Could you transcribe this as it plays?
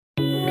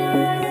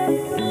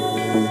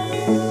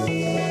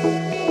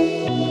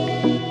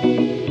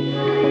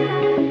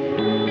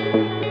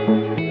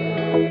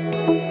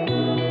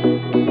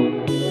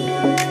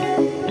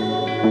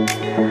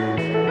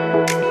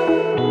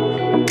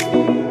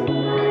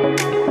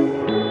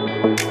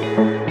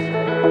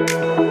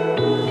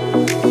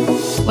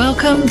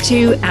Welcome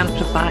to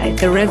Amplify,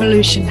 the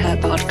Revolution Her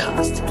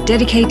podcast,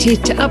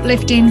 dedicated to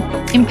uplifting,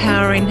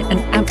 empowering,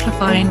 and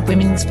amplifying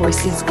women's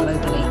voices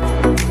globally.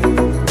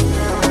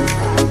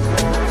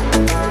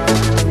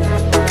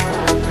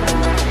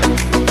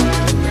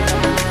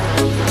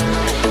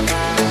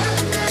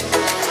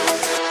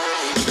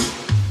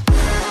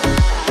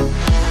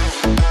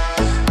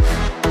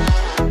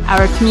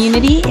 Our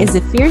community is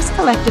a fierce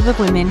collective of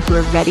women who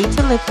are ready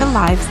to live the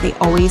lives they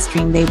always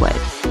dreamed they would.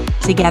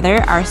 Together,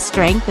 our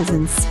strength as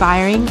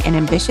inspiring and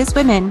ambitious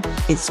women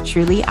is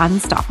truly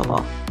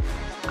unstoppable.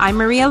 I'm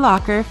Maria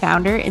Locker,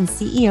 founder and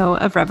CEO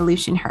of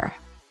Revolution Her.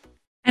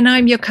 And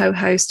I'm your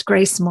co-host,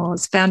 Grace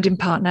Moores, founding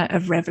partner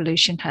of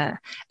Revolution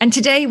Her. And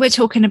today we're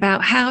talking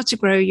about how to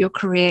grow your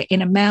career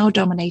in a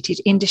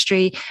male-dominated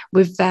industry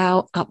with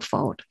Val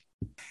Upfold.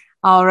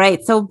 All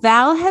right. So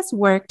Val has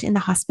worked in the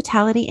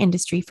hospitality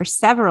industry for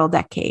several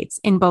decades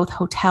in both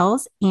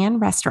hotels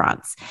and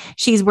restaurants.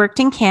 She's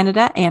worked in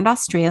Canada and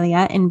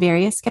Australia in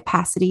various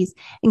capacities,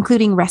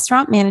 including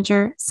restaurant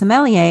manager,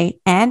 sommelier,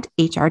 and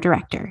HR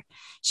director.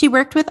 She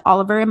worked with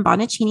Oliver and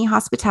Bonacini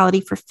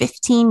Hospitality for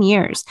 15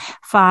 years,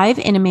 5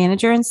 in a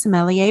manager and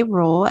sommelier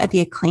role at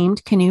the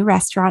acclaimed Canoe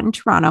restaurant in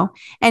Toronto,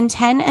 and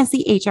 10 as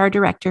the HR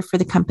director for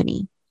the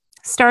company.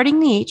 Starting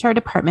the HR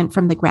department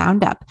from the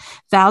ground up,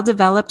 Val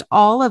developed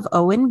all of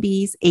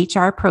O&B's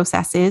HR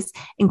processes,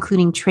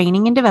 including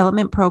training and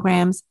development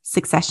programs,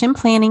 succession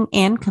planning,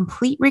 and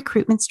complete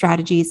recruitment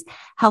strategies,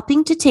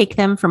 helping to take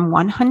them from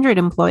 100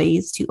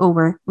 employees to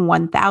over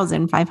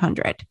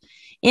 1,500.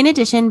 In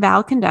addition,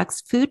 Val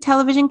conducts food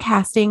television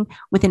casting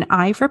with an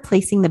eye for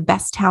placing the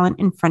best talent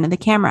in front of the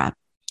camera.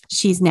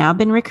 She's now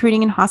been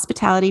recruiting in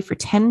hospitality for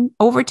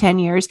over 10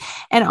 years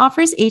and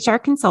offers HR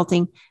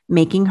consulting,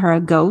 making her a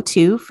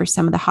go-to for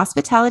some of the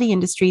hospitality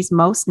industry's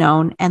most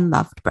known and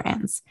loved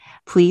brands.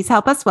 Please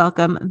help us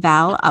welcome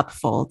Val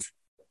Upfold.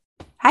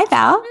 Hi,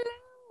 Val.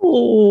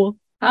 Oh.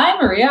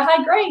 Hi, Maria.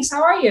 Hi, Grace.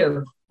 How are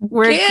you?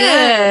 We're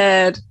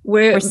good.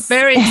 We're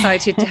very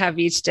excited to have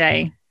you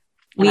today.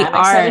 I'm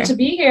excited to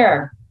be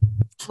here.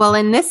 Well,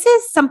 and this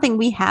is something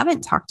we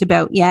haven't talked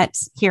about yet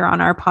here on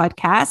our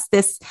podcast,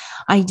 this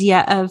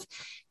idea of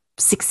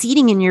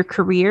succeeding in your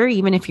career,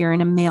 even if you're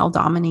in a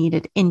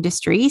male-dominated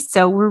industry.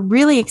 So we're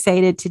really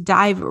excited to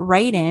dive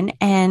right in,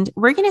 and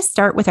we're going to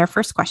start with our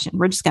first question.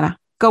 We're just going to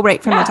go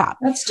right from the top.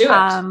 Let's do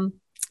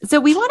it. So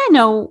we want to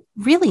know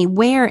really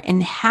where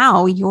and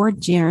how your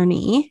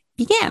journey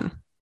began.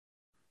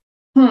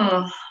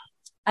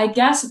 I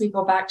guess if we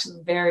go back to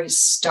the very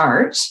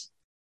start,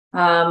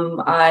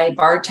 I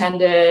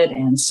bartended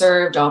and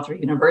served all through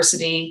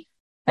university.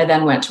 I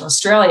then went to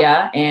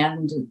Australia,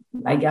 and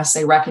I guess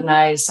they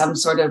recognized some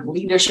sort of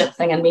leadership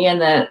thing in me,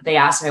 and they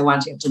asked if I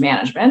wanted to get to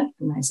management.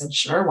 And I said,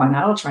 sure, why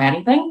not? I'll try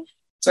anything.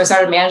 So I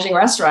started managing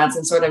restaurants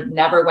and sort of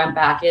never went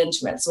back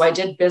into it. So I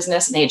did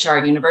business and HR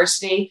at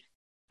university.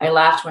 I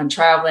left, went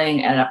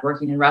traveling, ended up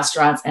working in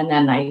restaurants, and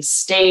then I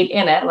stayed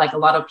in it like a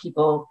lot of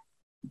people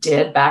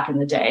did back in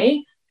the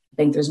day. I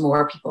think there's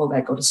more people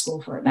that go to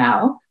school for it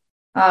now.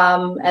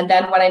 And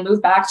then when I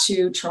moved back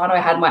to Toronto, I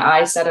had my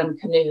eyes set on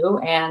Canoe,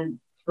 and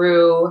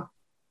through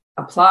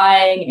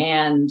applying,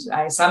 and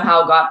I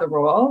somehow got the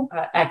role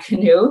at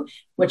Canoe,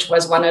 which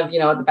was one of,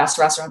 the best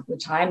restaurants at the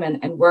time,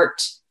 and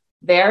worked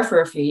there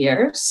for a few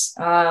years.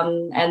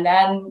 And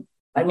then,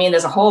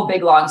 there's a whole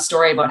big, long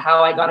story about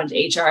how I got into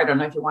HR. I don't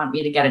know if you want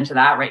me to get into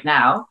that right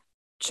now.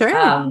 Sure.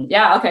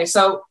 Okay.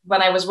 So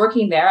when I was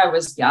working there, I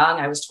was young.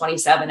 I was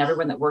 27.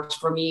 Everyone that worked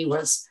for me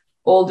was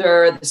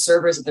older. The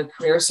servers, the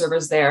career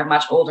servers there,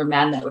 much older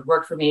men that would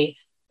work for me.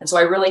 And so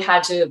I really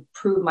had to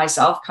prove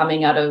myself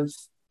coming out of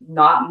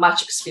not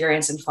much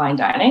experience in fine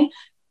dining.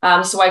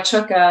 So I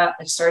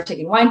started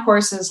taking wine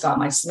courses, got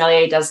my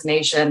sommelier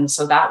designation.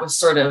 So that was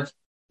sort of,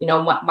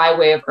 my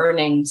way of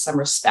earning some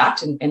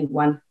respect, and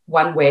one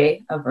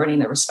way of earning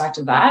the respect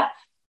of that.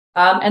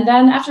 And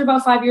then after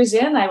about 5 years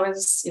in, I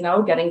was,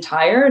 getting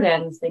tired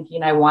and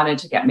thinking I wanted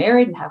to get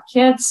married and have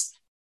kids.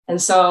 And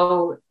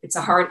so it's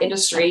a hard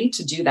industry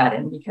to do that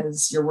in,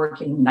 because you're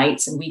working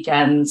nights and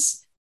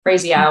weekends,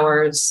 crazy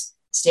hours,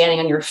 standing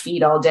on your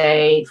feet all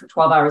day for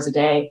 12 hours a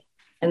day.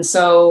 And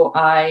so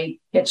I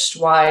pitched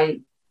why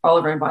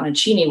Oliver and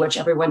Bonacini, which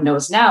everyone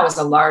knows now is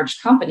a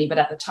large company, but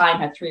at the time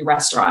had 3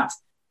 restaurants.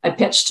 I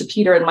pitched to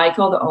Peter and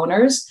Michael, the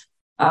owners,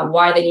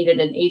 why they needed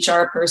an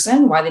HR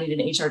person, why they needed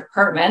an HR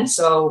department.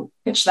 So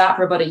pitched that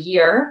for about a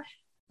year.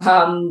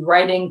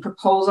 Writing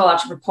proposal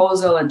after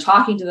proposal and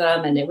talking to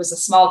them. And it was a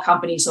small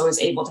company, so I was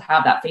able to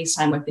have that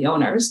FaceTime with the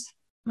owners.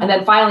 And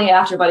then finally,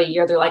 after about a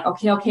year, they're like,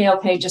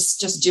 okay, just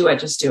do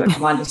it.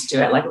 Come on, just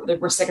do it. Like,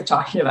 we're sick of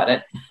talking about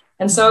it.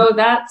 And so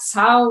that's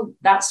how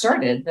that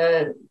started.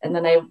 And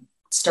then I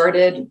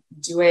started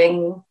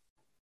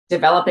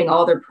developing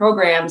all their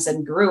programs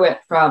and grew it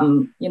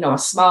from, a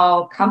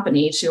small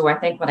company to, I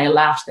think when I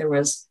left, there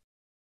was,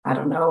 I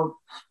don't know,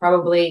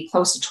 probably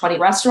close to 20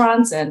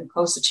 restaurants and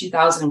close to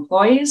 2,000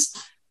 employees.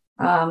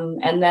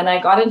 And then I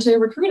got into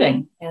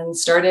recruiting and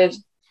started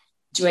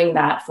doing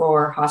that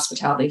for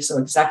hospitality. So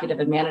executive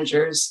and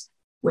managers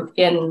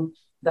within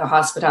the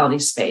hospitality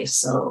space.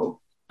 So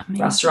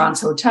Amazing.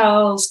 Restaurants,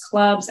 hotels,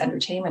 clubs,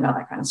 entertainment, all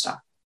that kind of stuff.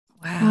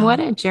 Wow. What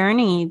a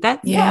journey.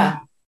 That's, yeah.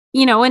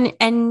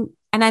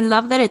 And I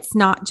love that it's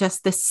not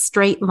just this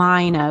straight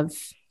line of,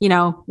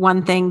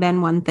 one thing,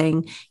 then one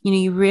thing.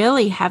 You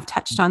really have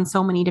touched on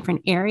so many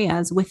different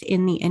areas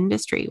within the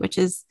industry, which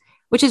is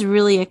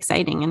really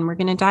exciting. And we're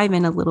going to dive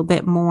in a little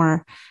bit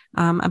more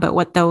about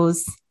what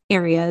those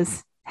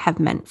areas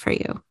have meant for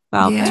you.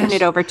 Well, I'll turn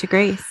it over to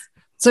Grace.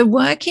 So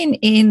working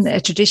in a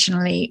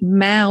traditionally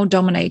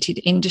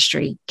male-dominated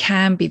industry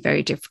can be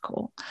very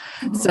difficult.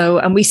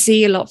 Mm-hmm. And we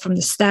see a lot from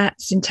the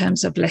stats in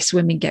terms of less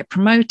women get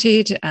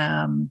promoted.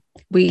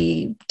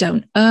 We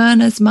don't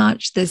earn as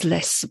much. There's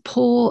less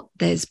support.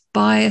 There's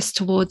bias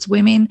towards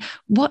women.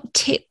 What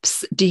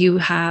tips do you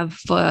have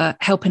for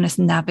helping us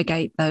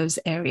navigate those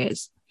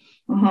areas?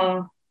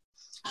 Mm-hmm.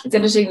 It's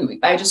interesting.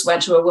 I just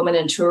went to a Women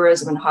in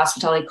Tourism and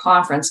Hospitality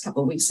conference a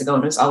couple of weeks ago,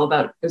 and it was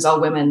all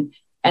women.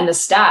 And the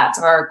stats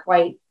are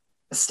quite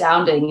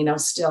astounding,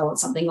 still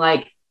something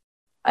like,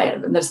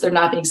 they're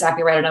not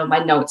exactly right, I don't know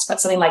my notes,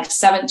 but something like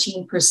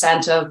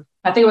 17% of,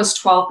 I think it was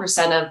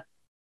 12% of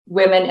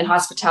women in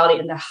hospitality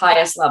in the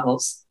highest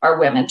levels are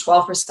women,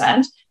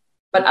 12%.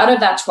 But out of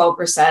that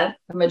 12%,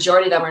 the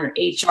majority of them are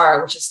in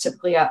HR, which is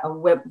typically a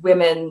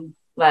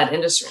women-led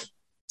industry.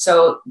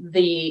 So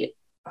the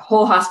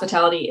whole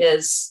hospitality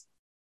is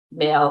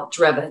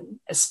male-driven,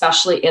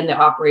 especially in the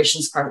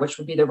operations part, which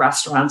would be the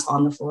restaurants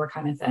on the floor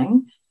kind of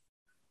thing.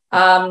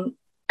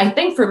 I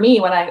think for me,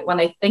 when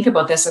I think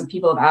about this, and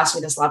people have asked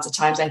me this lots of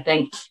times, I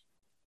think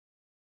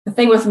the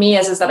thing with me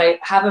is that I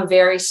have a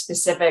very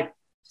specific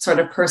sort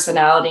of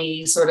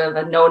personality, sort of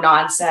a no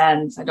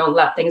nonsense. I don't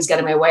let things get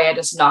in my way. I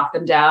just knock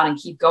them down and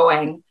keep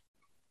going.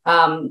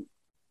 And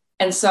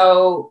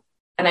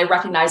I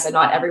recognize that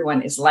not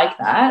everyone is like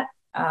that.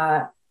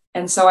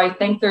 And so I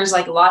think there's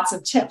like lots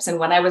of tips. And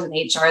when I was in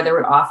HR, there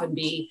would often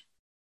be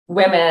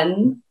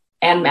women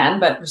and men,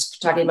 but we're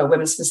talking about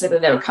women specifically,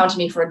 that would come to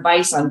me for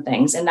advice on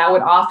things. And that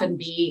would often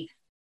be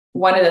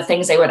one of the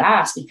things they would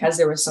ask, because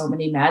there were so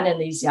many men,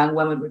 and these young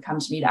women would come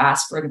to me to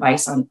ask for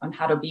advice on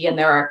how to be. And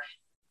there are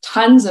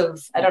tons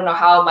of, I don't know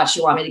how much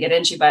you want me to get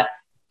into, but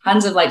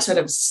tons of like sort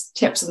of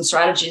tips and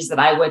strategies that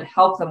I would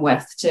help them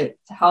with to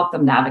help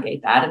them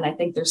navigate that. And I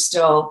think there's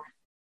still,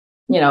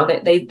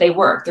 they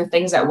work. They're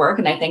things that work.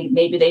 And I think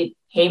maybe they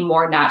came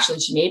more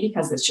naturally to me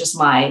because it's just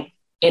my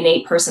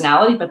innate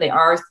personality, but they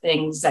are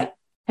things that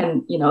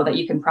can, that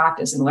you can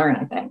practice and learn,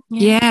 I think.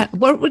 Yeah.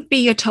 What would be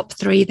your top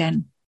 3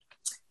 then?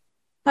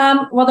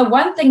 Well, the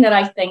one thing that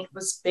I think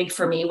was big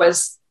for me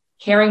was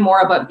caring more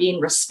about being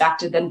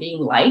respected than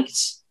being liked.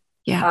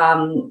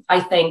 Yeah. I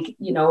think,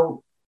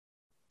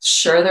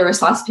 sure, there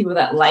was lots of people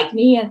that like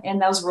me in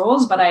those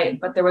roles,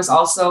 but there was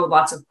also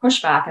lots of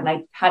pushback,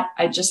 and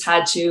I just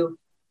had to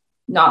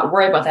not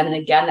worry about that. And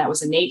again, that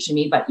was innate to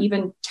me, but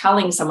even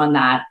telling someone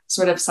that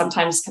sort of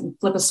sometimes can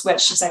flip a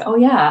switch to say, oh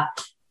yeah,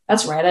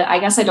 that's right. I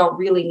guess I don't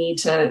really need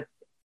to,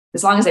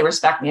 as long as they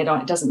respect me,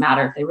 it doesn't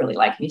matter if they really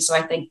like me. So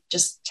I think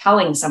just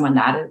telling someone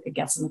that, it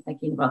gets them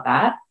thinking about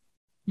that.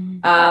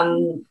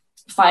 Mm-hmm.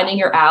 Finding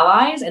your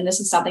allies. And this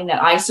is something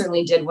that I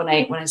certainly did when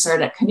I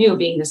started at Canoe,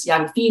 being this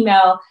young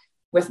female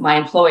with my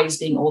employees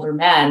being older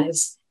men,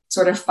 is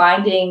sort of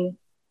finding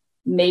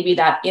maybe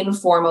that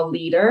informal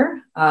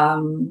leader,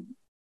 and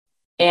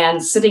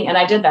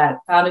I did that,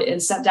 found it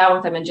and sat down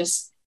with them and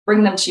just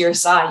bring them to your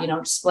side,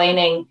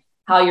 explaining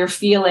how you're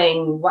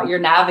feeling, what you're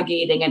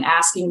navigating, and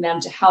asking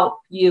them to help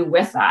you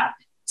with that.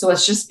 So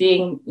it's just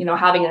being,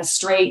 having a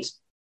straight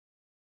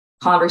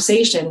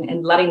conversation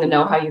and letting them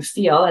know how you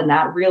feel. And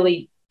that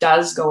really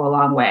does go a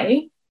long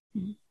way.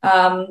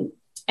 Mm-hmm.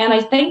 And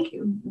I think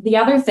the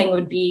other thing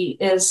would be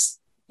is,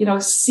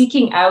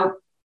 seeking out,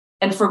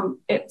 and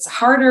it's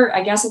harder,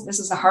 I guess this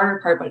is the harder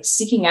part, but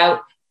seeking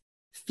out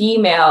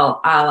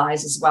female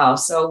allies as well.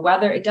 So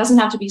whether it doesn't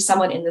have to be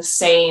someone in the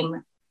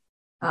same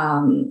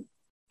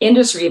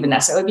industry, even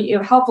necessarily, it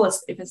would be helpful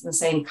if it's in the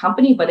same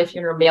company, but if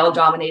you're in a male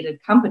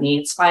dominated company,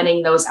 it's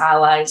finding those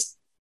allies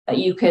that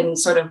you can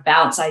sort of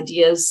bounce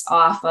ideas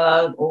off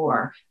of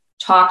or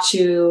talk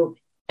to,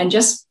 and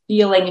just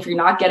feeling, if you're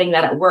not getting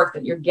that at work,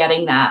 that you're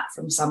getting that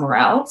from somewhere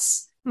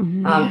else.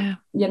 Mm-hmm. And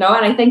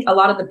I think a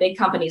lot of the big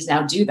companies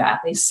now do that.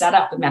 They set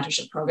up the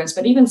mentorship programs,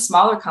 but even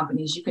smaller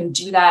companies, you can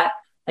do that,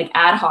 like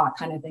ad hoc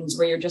kind of things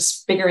where you're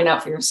just figuring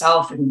out for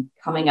yourself and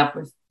coming up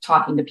with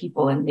talking to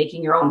people and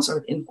making your own sort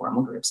of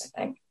informal groups, I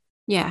think.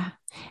 Yeah.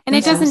 And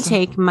it doesn't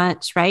take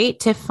much, right?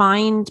 To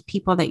find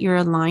people that you're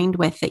aligned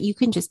with, that you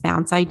can just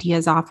bounce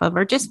ideas off of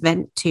or just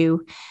vent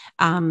to.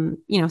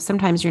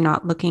 Sometimes you're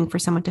not looking for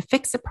someone to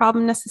fix a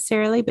problem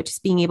necessarily, but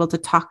just being able to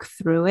talk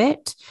through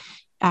it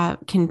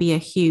can be a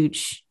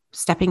huge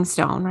stepping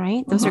stone,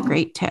 right? Those are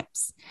great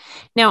tips.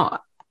 Now,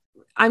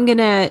 I'm going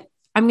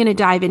to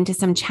dive into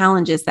some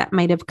challenges that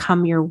might have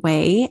come your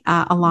way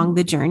along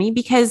the journey,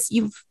 because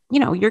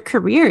your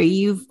career,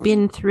 you've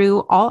been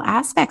through all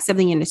aspects of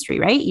the industry,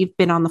 right? You've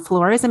been on the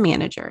floor as a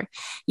manager,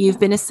 you've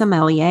been a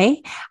sommelier,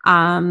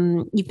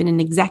 you've been an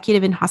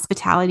executive in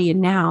hospitality,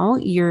 and now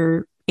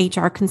you're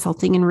HR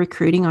consulting and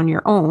recruiting on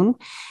your own.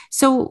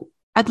 So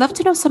I'd love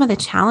to know some of the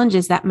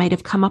challenges that might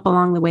have come up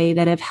along the way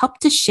that have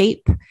helped to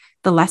shape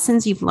the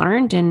lessons you've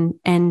learned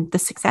and the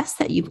success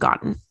that you've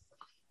gotten.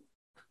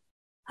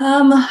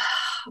 I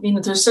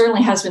mean, there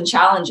certainly has been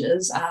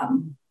challenges.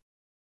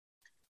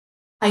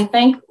 I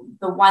think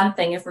the one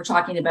thing, if we're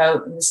talking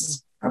about, and this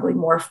is probably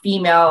more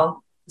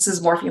female,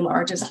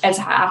 or just as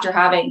after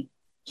having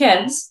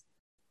kids,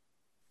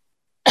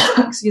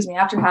 excuse me,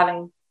 after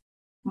having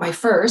my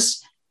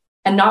first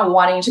and not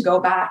wanting to go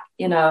back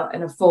in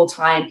a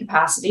full-time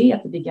capacity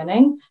at the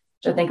beginning,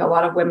 which I think a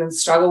lot of women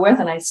struggle with.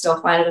 And I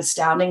still find it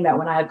astounding that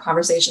when I have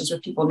conversations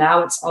with people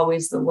now, it's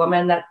always the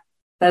woman that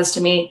says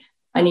to me,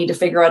 I need to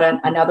figure out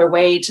another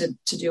way to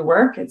do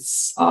work.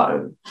 It's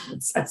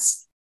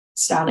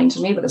astounding to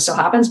me, but it still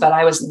happens. But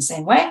I was in the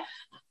same way.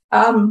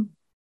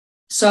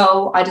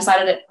 So I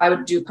decided that I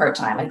would do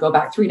part-time. I'd go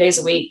back 3 days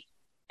a week.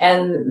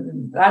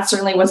 And that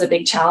certainly was a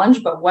big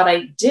challenge. But what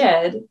I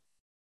did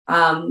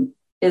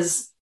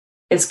is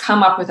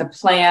come up with a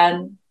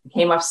plan,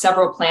 came up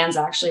several plans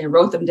actually, and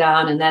wrote them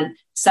down, and then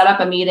set up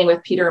a meeting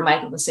with Peter and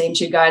Michael, the same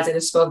two guys I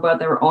just spoke about.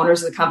 They were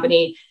owners of the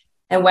company,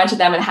 and went to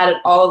them and had it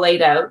all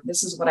laid out.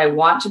 This is what I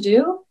want to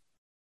do.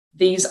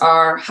 These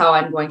are how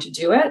I'm going to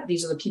do it.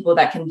 These are the people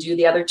that can do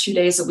the other 2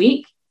 days a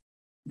week.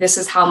 This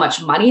is how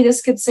much money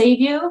this could save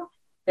you.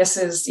 This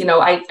is,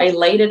 I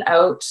laid it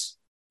out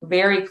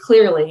very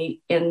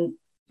clearly in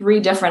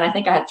I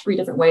think I had 3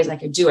 different ways I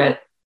could do it.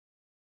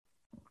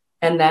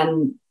 And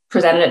then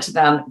presented it to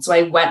them. So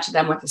I went to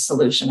them with a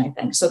solution, I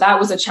think. So that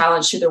was a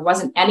challenge too. There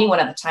wasn't anyone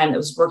at the time that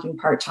was working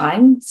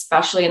part-time,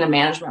 especially in a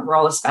management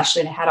role,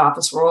 especially in a head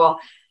office role.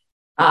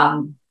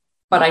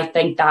 But I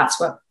think that's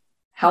what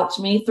helped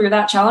me through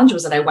that challenge,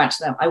 was that I went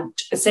to them.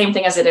 The same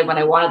thing as I did when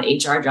I wanted an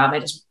HR job. I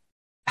just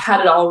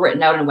had it all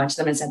written out and went to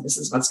them and said, this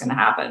is what's going to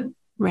happen.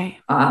 Right.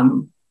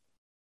 And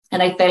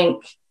I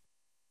think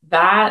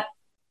that,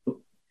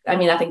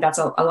 I think that's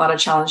a lot of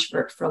challenge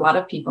for a lot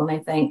of people. And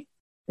I think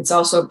it's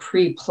also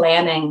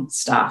pre-planning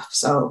stuff.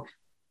 So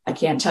I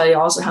can't tell you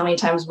also how many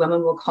times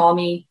women will call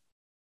me,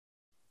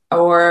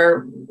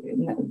 or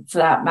for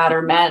that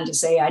matter, men, to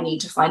say, I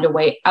need to find a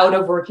way out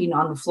of working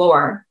on the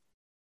floor,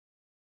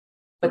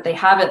 but they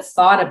haven't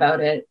thought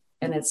about it.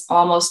 And it's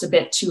almost a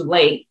bit too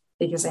late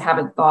because they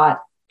haven't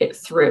thought it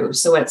through.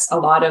 So it's a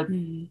lot of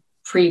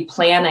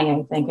pre-planning,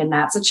 I think. And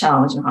that's a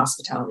challenge in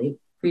hospitality,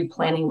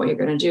 pre-planning what you're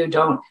going to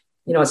do.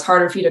 It's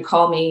harder for you to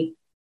call me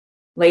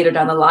later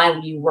down the line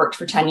when you worked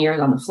for 10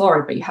 years on the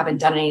floor, but you haven't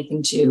done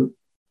anything to,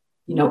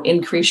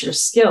 increase your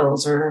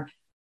skills or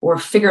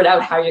figured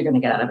out how you're going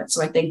to get out of it.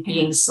 So I think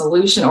being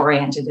solution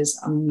oriented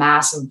is a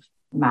massive,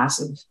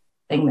 massive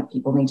thing that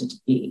people need to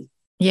be.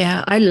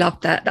 Yeah, I love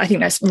that. I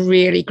think that's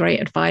really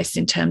great advice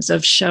in terms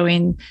of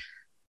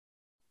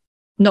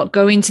not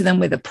going to them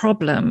with a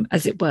problem,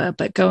 as it were,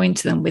 but going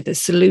to them with a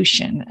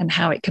solution and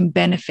how it can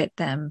benefit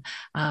them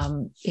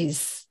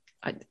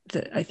I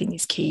think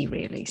is key,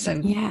 really. So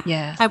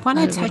yeah. I want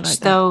to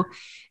touch though,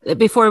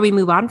 before we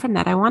move on from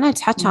that, I want to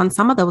touch on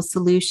some of those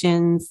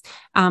solutions.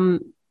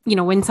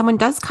 When someone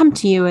does come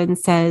to you and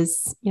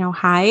says,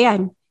 hi,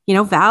 I'm,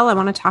 Val, I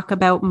want to talk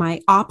about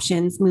my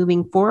options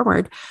moving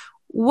forward.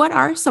 What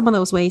are some of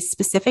those ways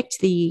specific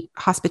to the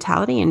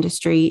hospitality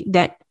industry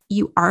that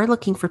you are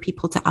looking for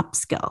people to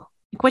upskill?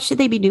 What should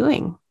they be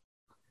doing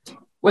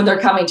when they're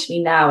coming to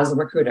me now as a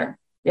recruiter?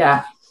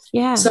 Yeah.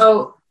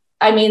 So,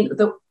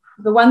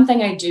 the one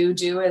thing I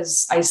do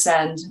is I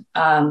send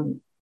a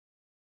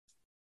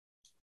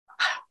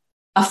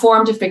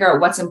form to figure out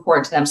what's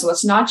important to them. So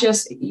it's not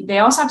just, they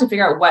also have to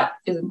figure out what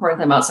is important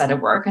to them outside of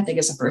work. I think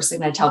is the first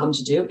thing I tell them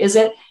to do.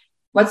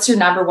 What's your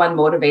number one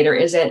motivator?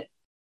 Is it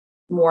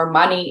more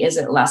money? Is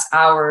it less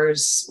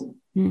hours?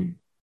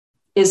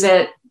 Is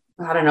it,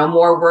 I don't know,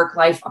 more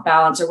work-life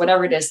balance or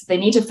whatever it is? They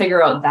need to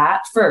figure out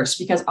that first,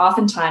 because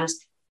oftentimes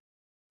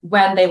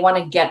when they want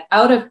to get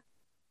out of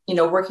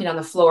working on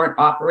the floor in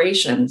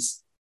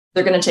operations,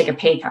 they're going to take a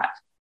pay cut.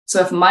 So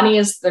if money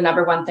is the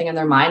number one thing in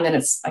their mind,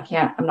 then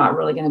I'm not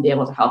really going to be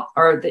able to help,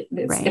 or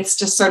it's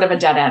just sort of a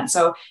dead end.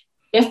 So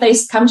if they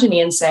come to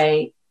me and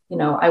say,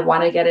 I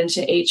want to get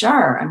into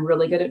HR, I'm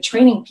really good at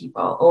training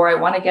people, or I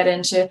want to get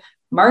into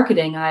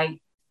marketing, I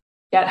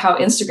get how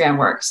Instagram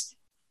works,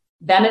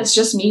 then it's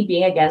just me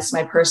being against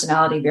my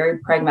personality, very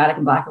pragmatic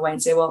and black and white,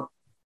 and say, well,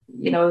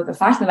 the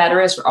fact of the matter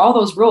is, for all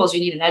those roles,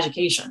 you need an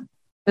education.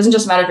 It doesn't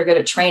just matter if you're good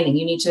at training.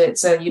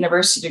 It's a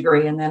university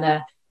degree and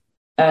then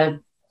a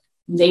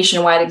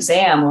nationwide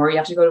exam, or you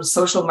have to go to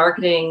social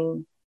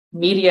marketing,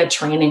 media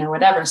training, or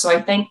whatever. So I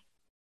think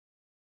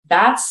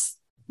that's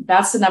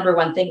the number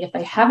one thing. If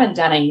they haven't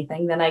done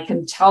anything, then I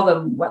can tell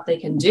them what they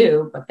can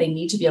do, but they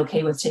need to be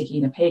okay with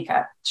taking a pay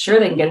cut. Sure,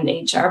 they can get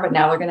into HR, but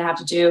now they're going to have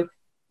to do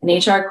an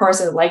HR course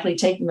that will likely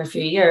take them a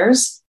few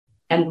years.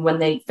 And when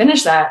they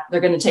finish that, they're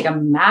going to take a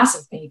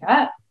massive pay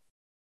cut,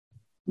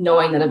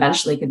 knowing that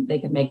eventually they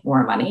could make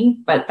more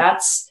money.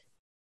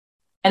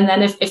 And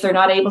then if they're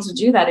not able to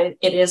do that,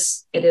 it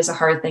is a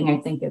hard thing. I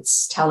think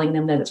it's telling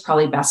them that it's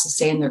probably best to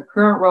stay in their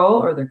current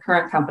role or their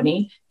current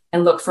company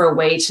and look for a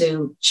way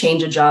to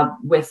change a job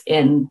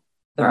within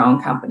their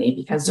own company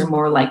because they're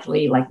more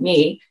likely, like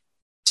me,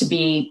 to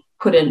be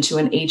put into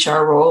an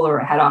HR role or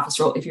a head office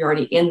role if you're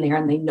already in there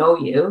and they know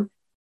you,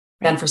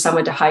 than for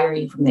someone to hire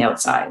you from the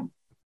outside.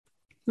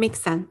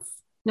 Makes sense.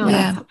 No,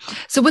 yeah.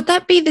 So would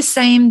that be the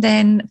same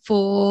then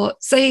for,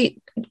 say,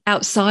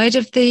 outside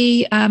of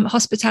the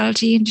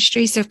hospitality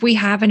industry? So if we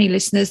have any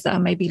listeners that are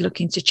maybe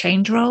looking to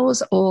change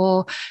roles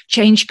or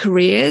change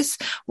careers,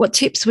 what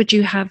tips would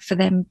you have for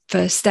them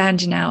for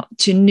standing out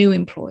to new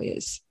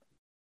employers?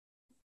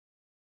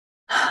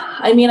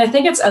 I mean, I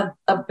think it's a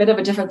bit of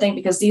a different thing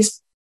because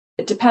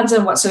it depends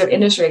on what sort of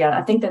industry again.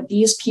 I think that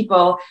these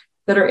people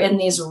that are in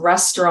these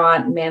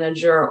restaurant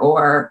manager,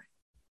 or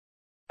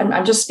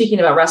I'm just speaking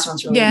about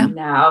restaurants really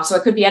now. So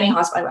it could be any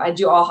I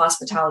do all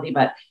hospitality,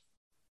 but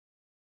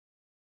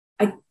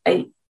I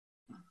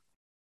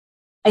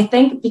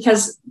think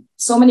because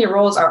so many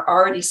roles are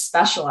already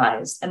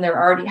specialized and they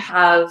already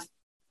have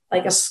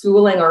like a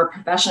schooling or a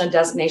professional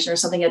designation or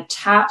something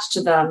attached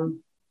to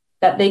them,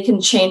 that they can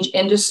change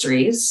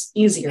industries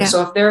easier. Yeah.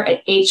 So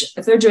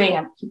if they're doing,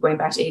 I keep going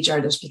back to HR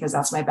just because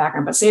that's my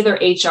background, but say they're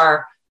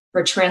HR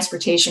for a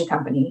transportation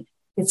company,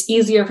 it's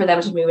easier for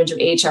them to move into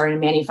HR in a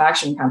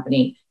manufacturing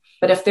company.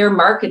 But if they're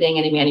marketing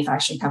in a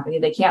manufacturing company,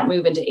 they can't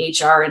move into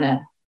HR you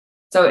know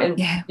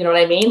what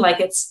I mean? Like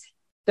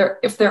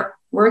if they're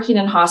working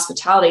in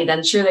hospitality,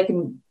 then sure they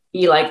can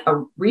be like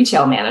a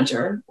retail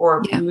manager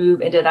or move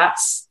into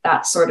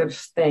that sort of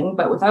thing.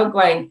 But without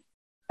going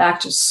back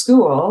to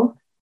school,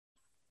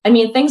 I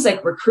mean, things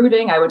like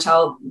recruiting,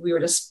 we were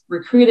just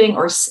recruiting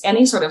or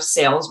any sort of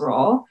sales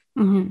role.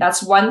 Mm-hmm.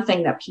 That's one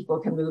thing that people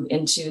can move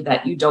into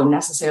that you don't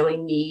necessarily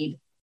need,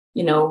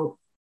 you know,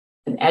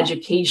 an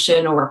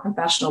education or a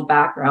professional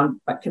background,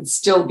 but could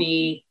still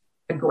be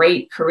a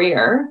great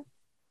career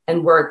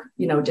and work,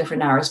 you know,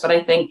 different hours. But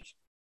I think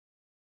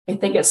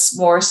it's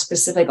more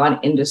specific on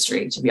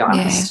industry, to be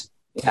honest.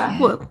 Yeah.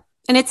 Well,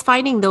 and it's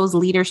finding those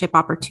leadership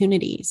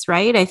opportunities,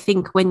 right? I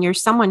think when you're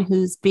someone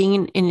who's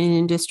been in an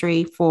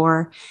industry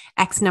for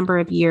X number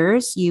of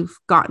years, you've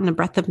gotten a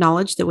breadth of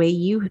knowledge the way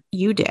you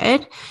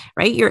did,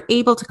 right? You're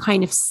able to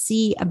kind of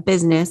see a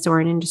business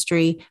or an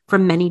industry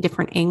from many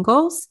different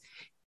angles,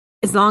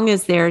 as long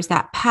as there's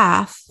that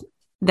path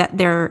that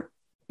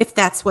if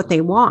that's what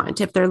they want,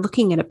 if they're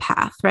looking at a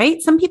path,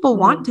 right? Some people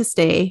want to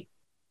stay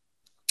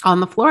on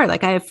the floor.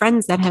 Like I have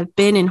friends that have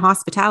been in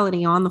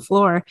hospitality on the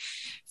floor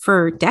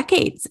for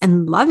decades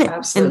and love it.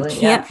 Absolutely, and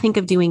can't think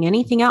of doing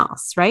anything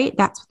else, right?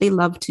 That's what they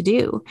love to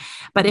do.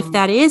 But if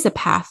that is a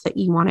path that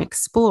you want to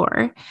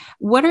explore,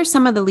 what are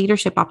some of the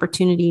leadership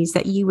opportunities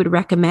that you would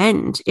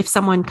recommend if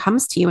someone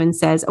comes to you and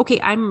says, okay,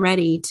 I'm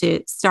ready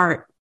to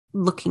start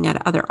looking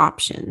at other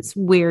options?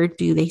 Where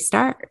do they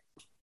start?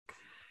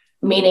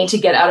 Meaning to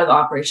get out of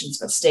operations,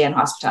 but stay in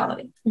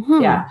hospitality.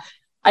 Mm-hmm. Yeah.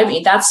 I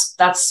mean, that's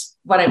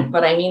what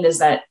I mean is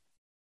that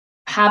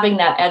having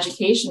that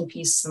education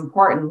piece is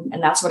important.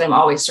 And that's what I'm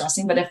always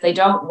stressing. But if they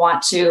don't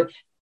want to,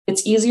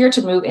 it's easier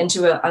to move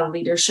into a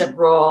leadership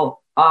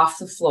role off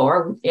the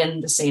floor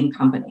within the same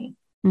company,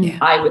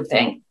 I would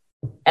think.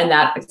 And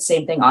that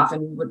same thing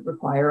often would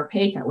require a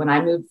pay cut. When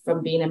I moved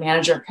from being a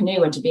manager at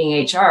Canoe into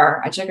being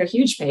HR, I took a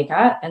huge pay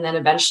cut. And then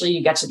eventually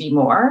you get to be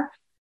more.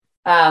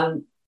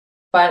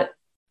 But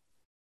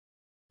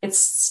it's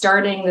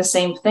starting the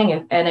same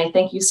thing. And I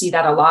think you see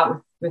that a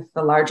lot with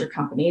the larger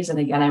companies. And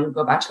again, I would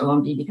go back to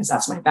OMB because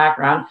that's my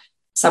background.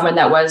 Someone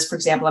that was, for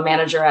example, a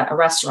manager at a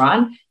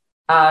restaurant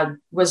had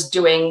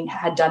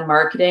done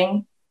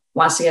marketing,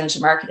 wants to get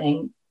into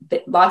marketing.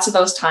 Lots of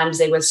those times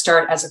they would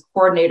start as a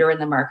coordinator in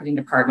the marketing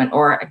department.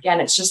 Or again,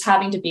 it's just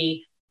having to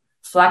be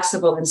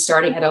flexible and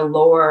starting at a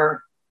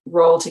lower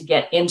role to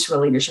get into a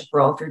leadership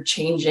role if you're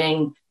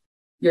changing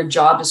your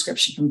job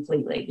description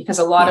completely. Because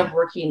a lot of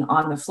working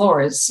on the floor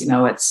is, you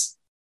know, it's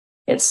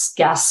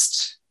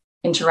guest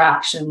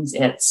interactions.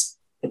 It's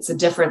a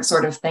different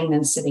sort of thing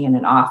than sitting in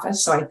an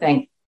office. So I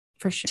think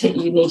for sure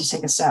you need to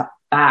take a step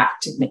back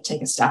to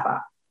take a step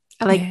up.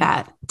 I like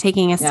that.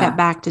 Taking a step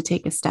back to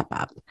take a step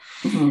up.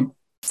 Mm-hmm.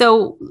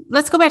 So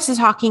let's go back to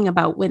talking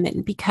about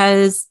women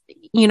because,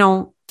 you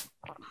know,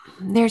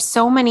 there's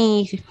so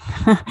many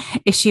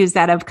issues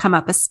that have come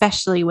up,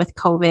 especially with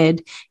COVID,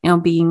 you know,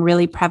 being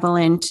really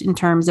prevalent in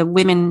terms of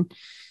women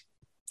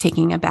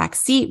taking a back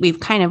seat. We've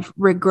kind of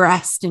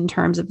regressed in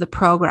terms of the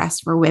progress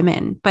for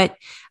women, but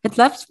I'd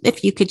love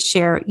if you could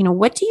share, you know,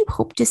 what do you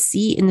hope to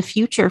see in the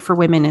future for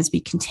women as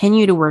we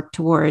continue to work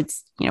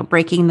towards, you know,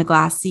 breaking the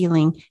glass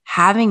ceiling,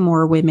 having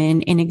more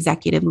women in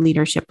executive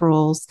leadership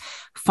roles,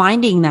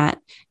 finding that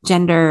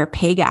gender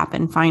pay gap,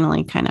 and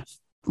finally kind of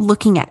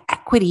looking at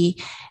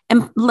equity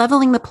and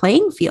leveling the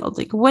playing field?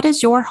 Like, what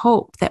is your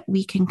hope that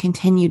we can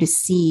continue to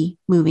see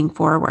moving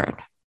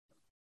forward?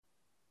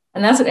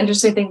 And that's an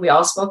interesting thing. We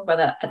all spoke about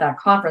that at that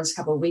conference a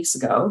couple of weeks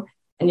ago.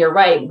 And you're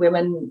right.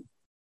 Women,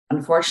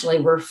 unfortunately,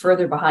 we're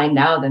further behind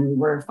now than we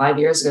were 5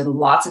 years ago in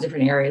lots of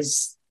different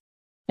areas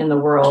in the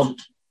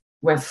world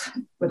with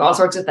all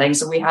sorts of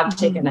things. So we have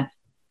taken it.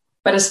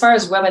 But as far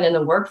as women in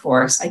the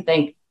workforce, I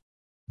think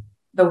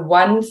the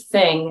one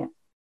thing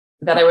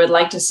that I would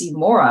like to see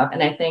more of,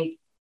 and I think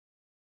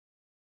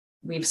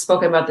we've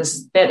spoken about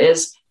this a bit,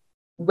 is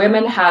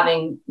women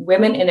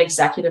in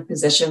executive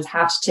positions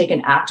have to take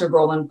an active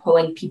role in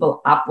pulling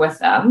people up with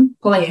them,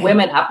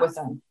 women up with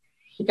them.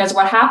 Because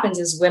what happens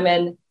is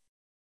women,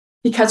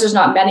 because there's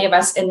not many of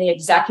us in the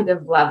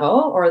executive level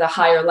or the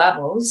higher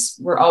levels,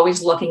 we're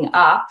always looking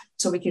up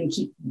so we can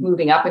keep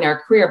moving up in our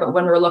career. But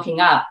when we're looking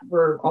up,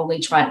 we're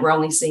only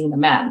seeing the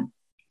men.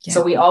 Yeah.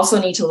 So we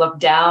also need to look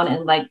down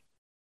and like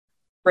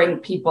bring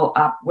people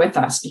up with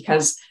us,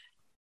 because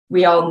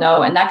we all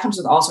know, and that comes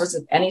with all sorts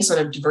of any sort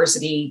of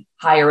diversity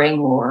hiring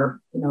or,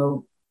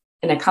 in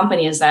a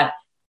company, is that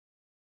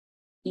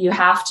you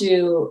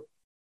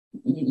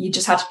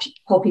just have to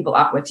pull people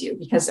up with you,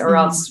 because or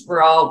else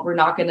we're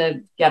not going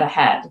to get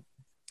ahead.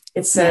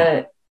 It's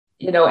and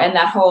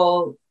that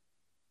whole,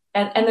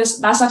 and that's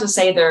not to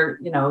say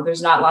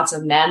there's not lots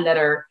of men that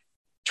are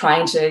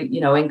trying to,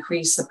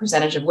 increase the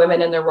percentage of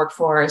women in their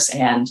workforce,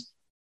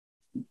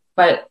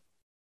 but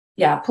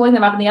pulling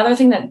them up. And the other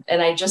thing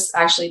and I just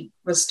actually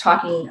was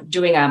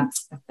doing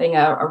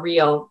a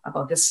reel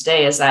about this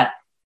today, is that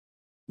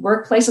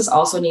workplaces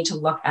also need to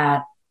look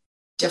at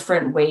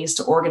different ways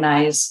to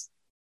organize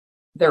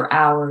their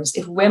hours.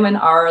 If women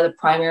are the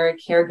primary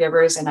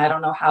caregivers, and I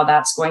don't know how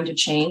that's going to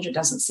change, it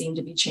doesn't seem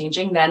to be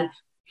changing, then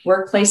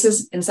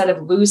workplaces, instead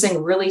of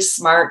losing really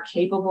smart,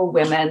 capable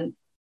women,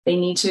 they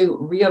need to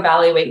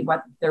reevaluate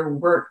what their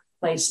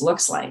workplace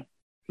looks like.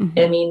 Mm-hmm.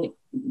 I mean,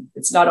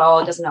 it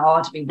doesn't all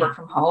have to be work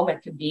from home.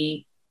 It could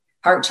be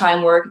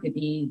part-time work. It could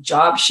be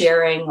job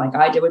sharing, like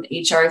I did with the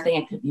HR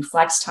thing. It could be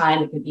flex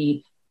time. It could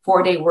be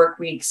 4-day work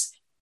weeks.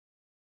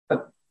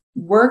 But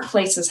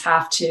workplaces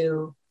have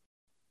to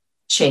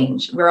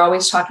change. We're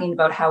always talking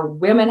about how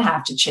women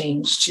have to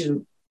change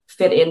to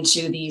fit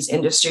into these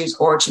industries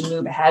or to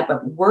move ahead.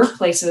 But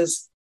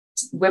workplaces,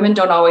 women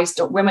don't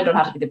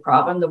have to be the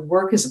problem. The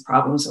work is a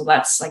problem. So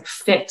let's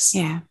fix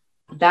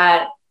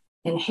that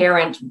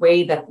inherent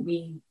way that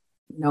we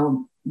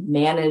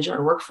manage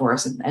our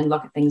workforce and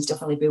look at things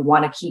differently. We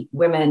want to keep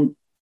women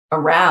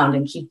around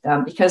and keep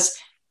them, because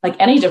like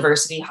any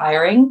diversity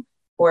hiring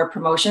or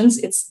promotions,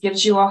 it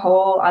gives you a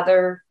whole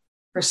other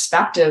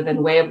perspective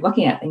and way of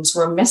looking at things.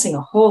 We're missing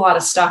a whole lot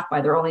of stuff by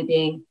there only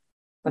being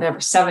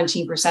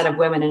 17% of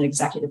women in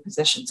executive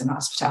positions in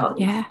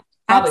hospitality. Yeah,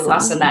 probably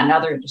less than that in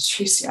other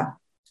industries. Yeah.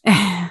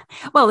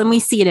 Well, and we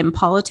see it in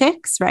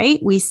politics, right?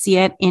 We see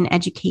it in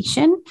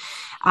education.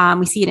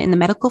 We see it in the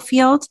medical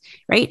field,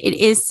 right? It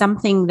is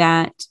something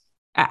that,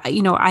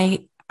 I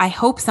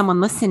hope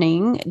someone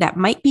listening that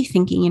might be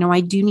thinking,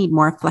 I do need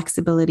more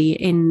flexibility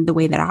in the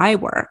way that I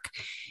work,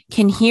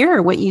 can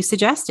hear what you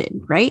suggested,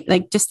 right?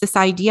 Like just this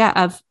idea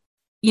of,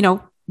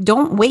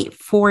 don't wait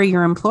for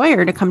your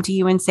employer to come to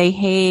you and say,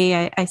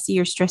 hey, I see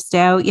you're stressed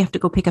out. You have to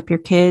go pick up your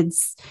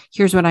kids.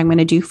 Here's what I'm going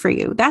to do for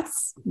you.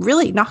 That's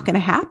really not going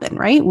to happen,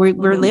 right?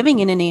 We're living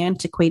in an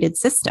antiquated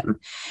system.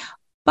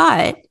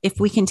 But if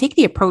we can take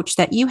the approach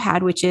that you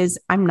had, which is,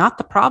 I'm not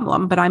the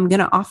problem, but I'm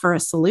going to offer a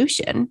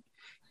solution.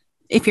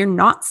 If you're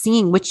not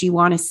seeing what you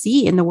want to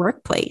see in the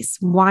workplace,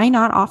 why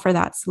not offer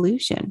that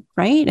solution,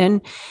 right?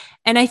 And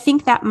I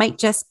think that might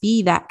just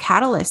be that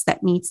catalyst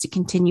that needs to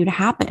continue to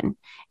happen.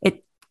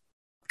 It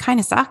kind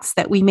of sucks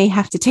that we may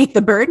have to take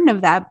the burden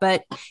of that,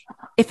 but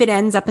if it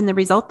ends up in the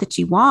result that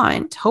you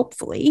want,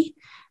 hopefully,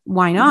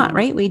 why not,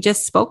 right? We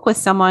just spoke with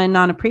someone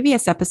on a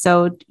previous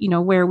episode,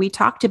 where we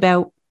talked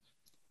about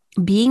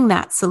being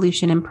that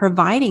solution and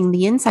providing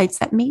the insights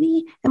that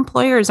maybe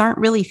employers aren't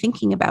really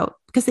thinking about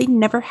because they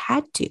never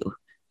had to.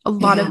 A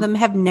lot of them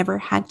have never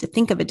had to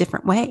think of a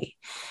different way,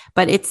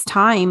 but it's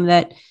time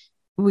that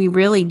we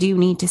really do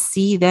need to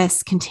see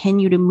this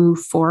continue to move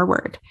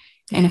forward.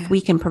 And if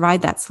we can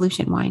provide that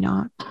solution, why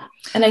not?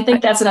 And I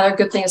think that's another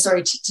good thing is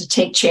to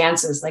take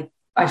chances. Like,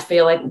 I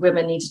feel like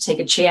women need to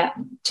take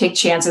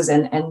chances.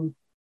 And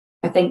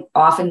I think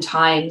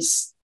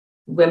oftentimes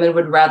women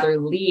would rather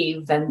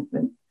leave than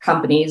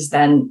companies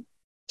than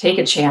take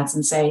a chance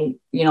and say,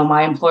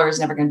 my employer is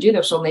never going to do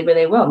this. Well, maybe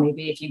they will.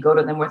 Maybe if you go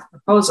to them with a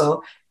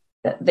proposal,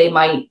 they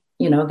might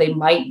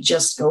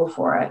just go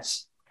for it.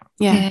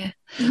 Yeah.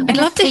 I'd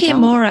love to hear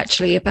more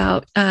actually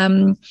about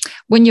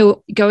when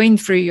you're going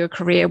through your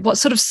career, what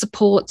sort of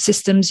support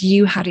systems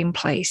you had in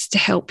place to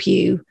help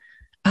you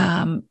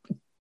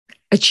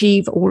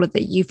achieve all of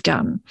that you've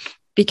done.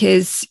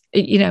 Because,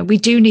 we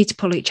do need to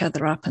pull each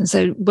other up. And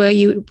so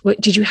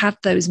did you have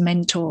those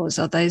mentors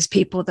or those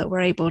people that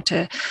were able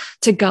to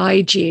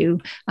guide you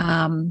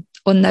on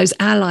those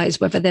allies,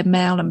 whether they're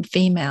male and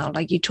female,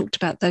 like you talked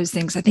about those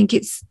things? I think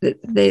it's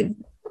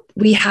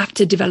we have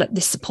to develop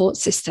this support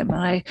system.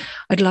 And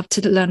I'd love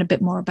to learn a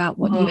bit more about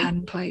what you had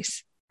in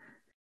place.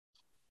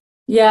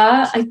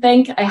 Yeah, I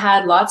think I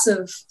had lots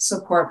of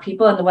support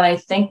people. And when I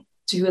think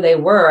to who they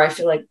were, I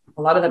feel like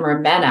a lot of them are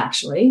men,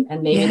 actually.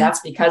 And maybe that's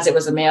because it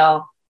was a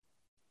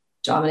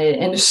male-dominated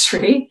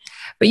industry.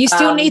 But you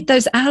still need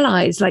those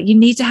allies. Like, you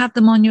need to have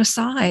them on your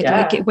side.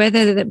 Yeah. Like,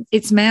 whether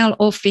it's male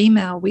or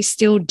female, we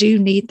still do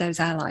need those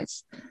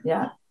allies.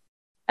 Yeah.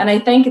 And I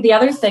think the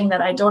other thing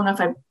that I don't know if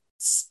I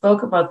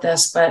spoke about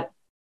this, but,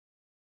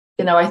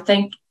 I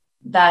think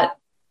that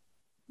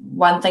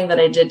one thing that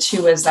I did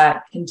too is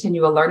that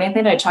continual learning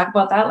thing. I talk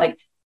about that. Like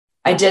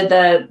I did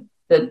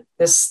the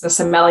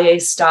sommelier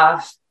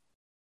stuff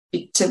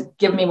to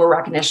give me more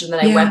recognition.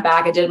 Then I went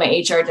back, I did my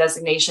HR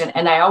designation,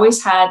 and I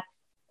always had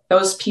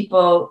those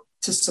people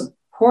to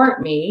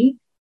support me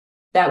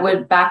that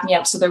would back me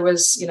up. So there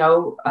was,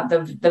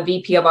 the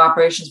VP of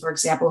operations, for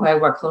example, who I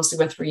worked closely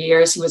with for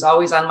years. He was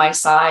always on my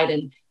side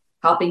and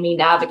helping me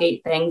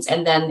navigate things.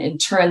 And then in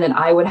turn, then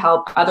I would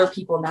help other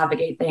people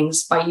navigate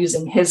things by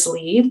using his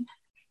lead.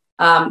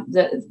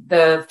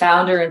 The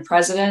founder and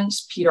president,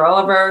 Peter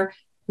Oliver,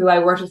 who I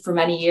worked with for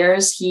many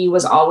years, he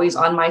was always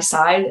on my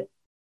side.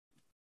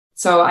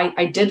 So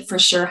I did for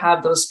sure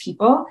have those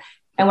people.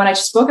 And when I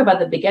spoke about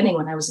the beginning,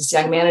 when I was this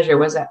young manager,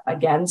 was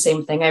again,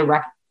 same thing.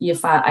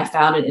 I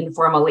found an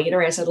informal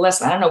leader. I said,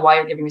 listen, I don't know why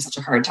you're giving me such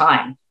a hard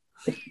time.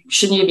 Like,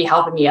 shouldn't you be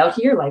helping me out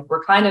here? Like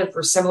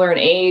we're similar in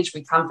age.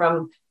 We come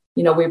from,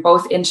 we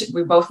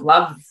both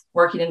love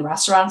working in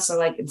restaurants. So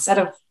like, instead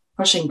of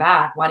pushing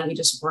back, why don't you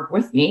just work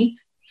with me?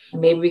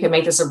 And maybe we can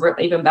make this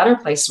even better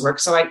place to work.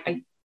 So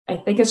I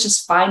think it's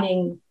just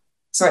finding,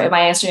 sorry, am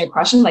I answering your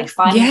question? Like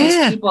finding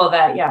those people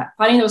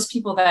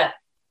that,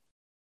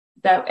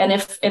 and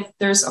if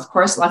there's, of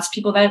course, lots of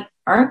people that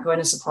aren't going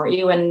to support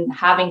you, and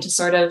having to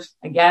sort of,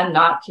 again,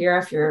 not care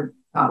if you're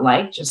not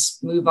liked,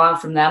 just move on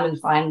from them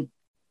and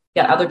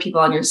get other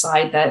people on your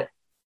side that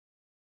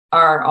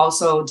are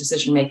also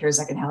decision makers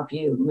that can help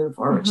you move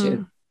forward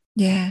too.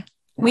 Yeah.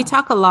 We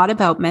talk a lot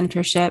about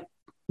mentorship.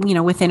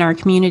 Within our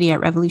community at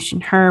Revolution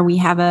Her, we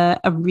have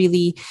a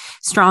really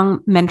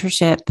strong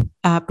mentorship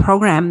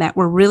program that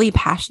we're really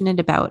passionate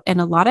about. And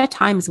a lot of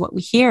times what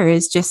we hear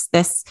is just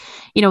this,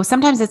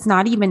 sometimes it's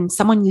not even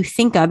someone you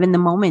think of in the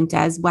moment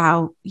as,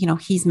 wow,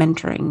 he's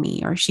mentoring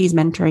me or she's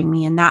mentoring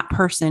me. And that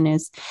person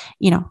is,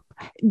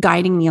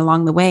 guiding me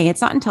along the way.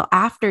 It's not until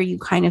after you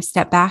kind of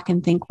step back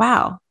and think,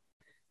 wow,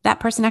 that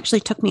person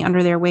actually took me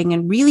under their wing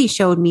and really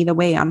showed me the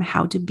way on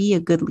how to be a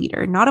good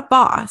leader, not a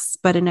boss,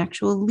 but an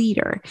actual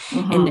leader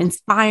and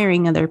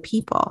inspiring other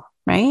people.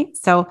 Right.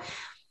 So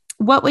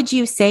what would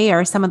you say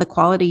are some of the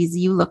qualities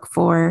you look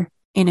for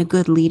in a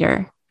good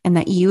leader and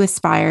that you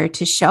aspire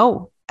to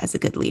show as a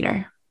good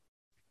leader?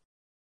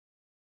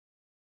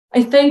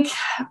 I think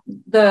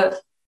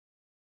the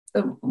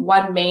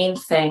one main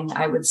thing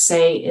I would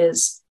say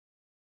is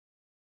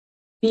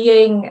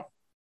being,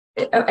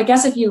 I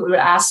guess if you would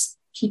ask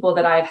people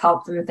that I've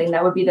helped through the thing,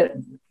 that would be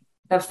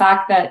the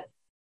fact that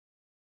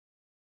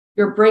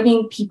you're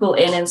bringing people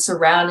in and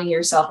surrounding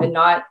yourself and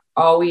not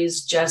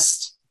always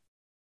just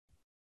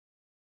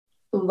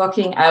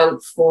looking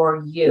out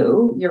for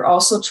you. You're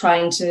also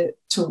trying to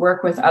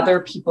work with other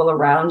people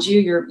around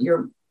you.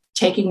 You're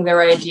taking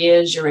their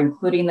ideas, you're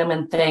including them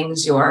in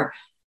things.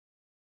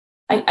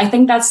 I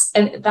think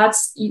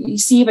that's you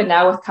see even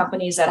now with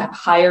companies that have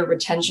higher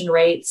retention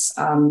rates,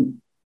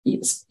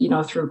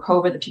 through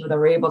COVID, the people that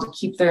were able to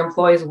keep their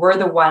employees were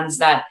the ones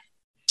that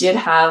did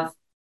have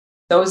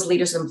those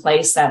leaders in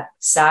place that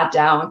sat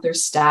down with their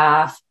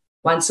staff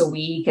once a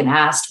week and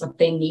asked what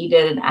they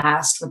needed and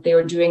asked what they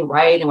were doing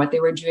right and what they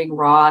were doing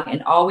wrong,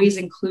 and always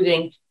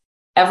including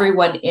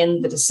everyone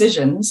in the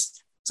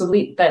decisions. So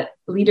that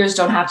leaders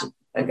don't have to,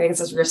 I guess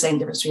that's what you're saying, the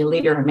difference between a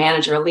leader and a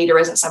manager. A leader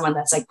isn't someone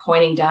that's like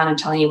pointing down and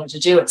telling you what to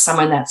do. It's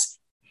someone that's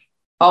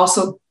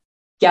also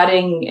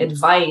getting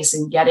advice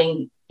and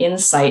getting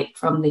insight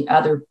from the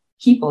other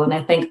people. And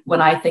I think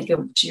when I think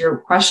of, to your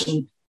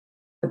question,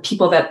 the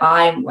people that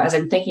as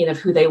I'm thinking of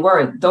who they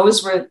were,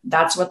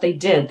 that's what they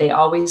did. They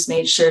always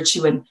made sure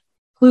to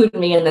include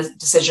me in the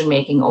decision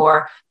making,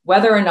 or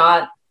whether or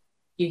not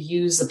you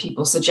use the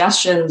people's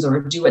suggestions or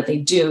do what they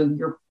do,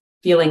 you're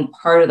feeling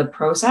part of the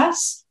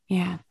process.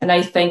 Yeah. And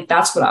I think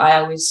that's what I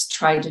always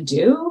try to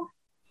do.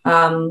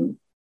 And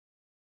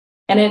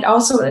it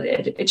also,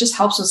 it just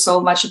helps with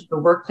so much of the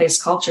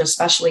workplace culture,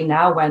 especially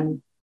now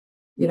when,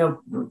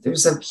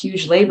 there's a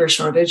huge labor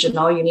shortage, and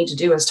all you need to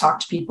do is talk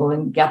to people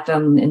and get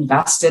them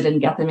invested and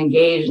get them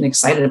engaged and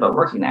excited about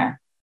working there.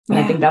 And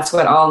I think that's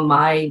what all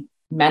my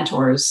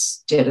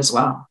mentors did as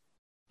well.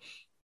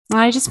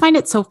 I just find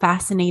it so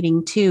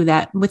fascinating too,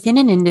 that within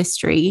an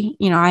industry,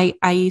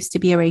 I used to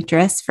be a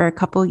waitress for a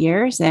couple of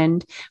years,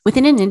 and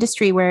within an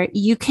industry where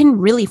you can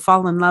really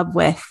fall in love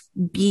with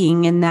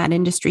being in that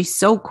industry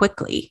so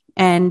quickly.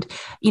 And,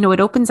 it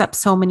opens up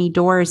so many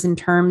doors in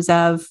terms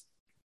of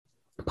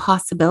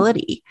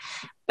possibility.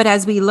 But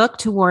as we look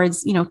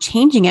towards,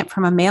 changing it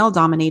from a male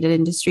dominated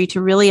industry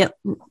to really, it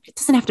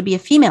doesn't have to be a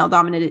female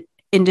dominated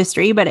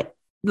industry, but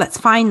let's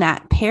find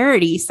that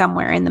parity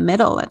somewhere in the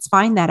middle. Let's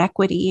find that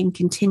equity and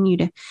continue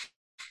to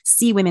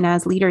see women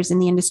as leaders in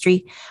the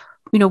industry.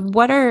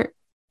 We'll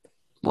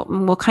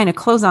kind of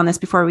close on this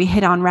before we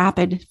hit on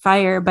rapid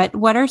fire, but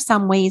what are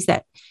some ways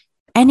that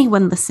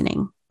anyone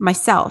listening,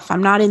 myself,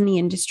 I'm not in the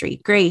industry,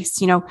 Grace,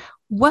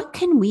 what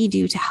can we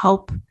do to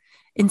help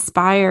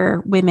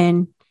inspire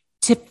women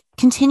to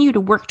continue to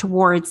work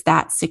towards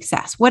that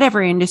success,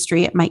 whatever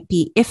industry it might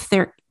be, if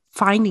they're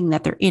finding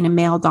that they're in a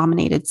male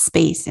dominated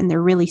space and they're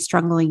really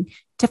struggling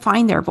to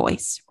find their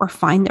voice or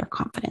find their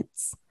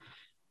confidence?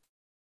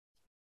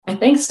 I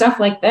think stuff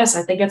like this,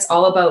 I think it's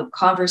all about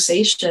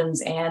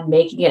conversations and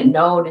making it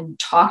known and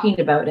talking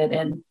about it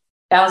and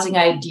bouncing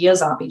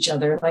ideas off each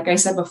other. Like I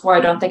said before,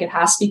 I don't think it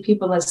has to be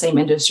people in the same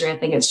industry. I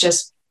think it's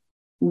just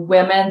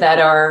women that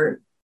are,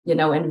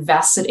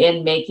 invested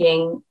in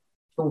making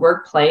the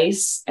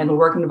workplace and the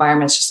work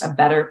environment just a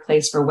better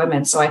place for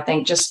women. So I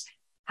think just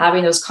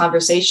having those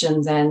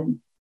conversations and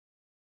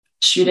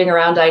shooting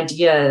around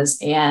ideas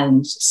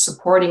and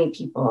supporting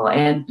people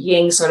and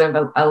being sort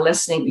of a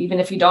listening, even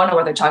if you don't know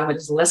what they're talking about,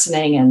 just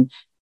listening and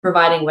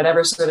providing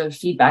whatever sort of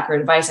feedback or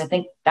advice. I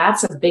think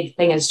that's a big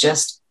thing, is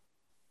just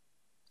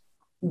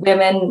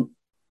women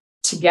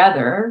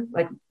together,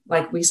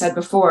 like we said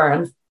before.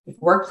 And if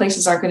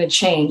workplaces aren't going to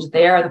change,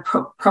 they are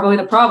probably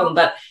the problem.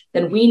 But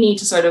then we need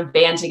to sort of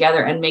band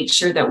together and make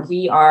sure that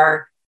we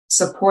are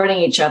supporting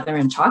each other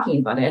and talking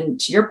about it. And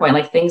to your point,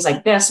 like things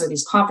like this, or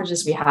these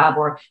conferences we have,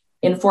 or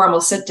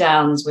informal sit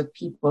downs with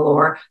people,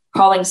 or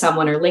calling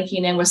someone or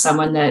linking in with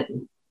someone that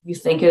you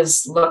think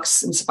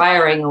looks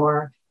inspiring,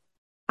 or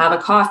have a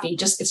coffee.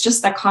 It's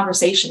just that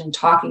conversation and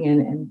talking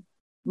and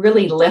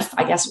really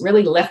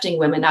lifting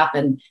women up.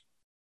 And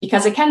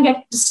because it can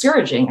get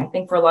discouraging. I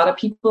think for a lot of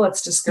people,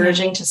 it's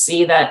discouraging to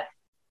see that,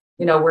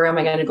 where am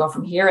I going to go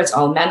from here? It's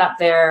all men up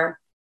there.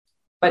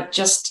 But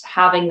just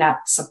having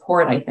that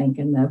support, I think,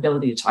 and the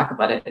ability to talk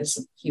about it is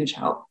a huge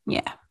help.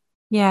 Yeah.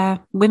 Yeah.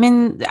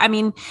 Women, I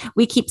mean,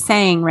 we keep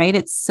saying, right,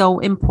 it's so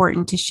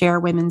important to share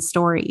women's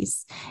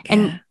stories.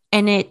 And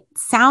it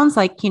sounds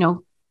like,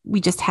 we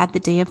just had the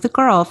Day of the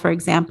Girl, for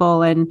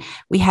example, and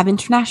we have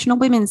International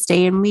Women's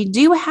Day, and we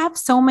do have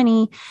so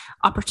many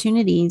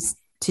opportunities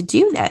to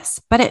do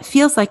this, but it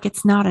feels like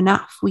it's not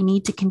enough. We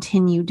need to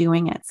continue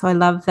doing it. So I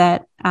love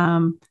that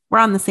we're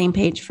on the same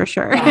page for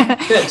sure. Yeah,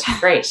 good,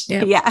 great.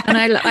 Yeah. And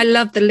I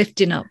love the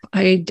lifting up.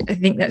 I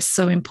think that's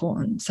so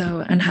important.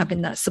 So, and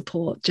having that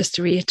support, just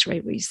to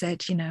reiterate what you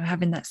said,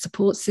 having that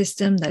support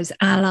system, those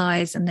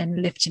allies, and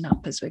then lifting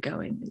up as we're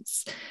going.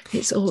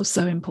 It's all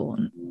so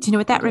important. Do you know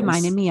what that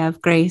reminded me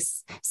of,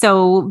 Grace?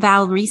 So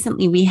Val,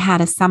 recently we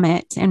had a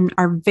summit, and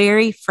our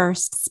very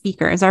first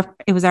speaker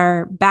it was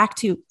our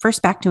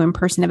first back to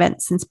in-person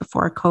event since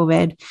before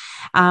COVID.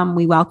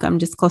 We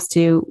welcomed just close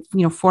to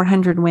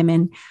 400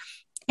 women.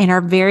 And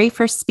our very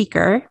first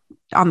speaker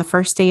on the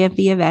first day of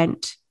the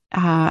event,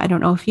 I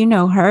don't know if you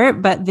know her,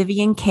 but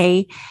Vivian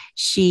Kay,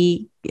 if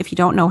you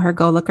don't know her,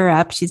 go look her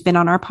up. She's been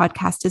on our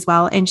podcast as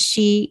well. And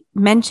she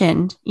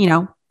mentioned,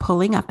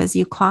 pulling up as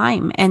you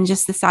climb, and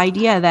just this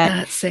idea that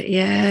that's it.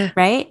 Yeah.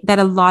 Right. That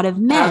a lot of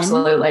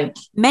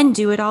men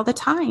do it all the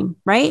time,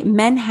 right?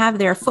 Men have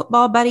their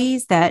football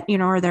buddies that,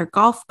 or their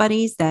golf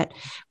buddies that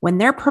when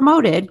they're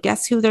promoted,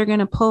 guess who they're going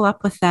to pull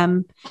up with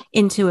them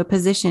into a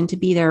position to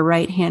be their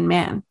right-hand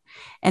man.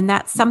 And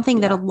that's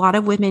something that a lot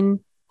of women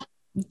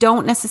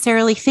don't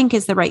necessarily think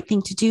is the right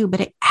thing to do,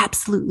 but it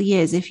absolutely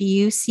is. If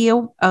you see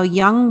a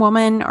young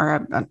woman,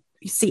 or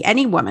you see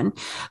any woman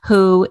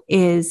who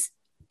is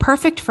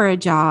perfect for a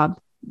job,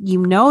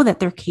 that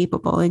they're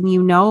capable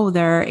and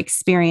they're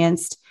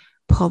experienced,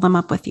 pull them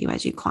up with you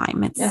as you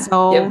climb. It's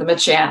so give them a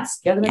chance.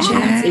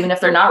 Even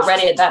if they're not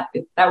ready at that.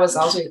 That was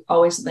also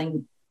always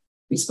something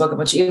we spoke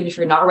about. Even if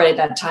you're not ready at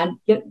that time,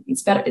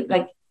 it's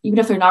better. Even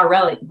if they're not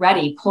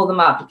ready, pull them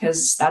up,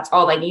 because that's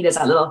all they need is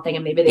that little thing.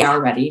 And maybe they are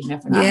ready, even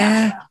if they're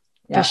not.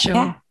 For sure.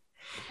 Yeah.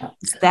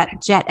 It's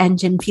that jet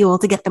engine fuel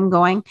to get them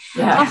going.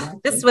 Yeah.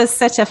 This was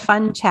such a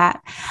fun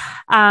chat.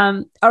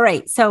 All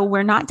right. So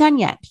we're not done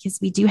yet, because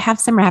we do have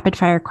some rapid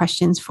fire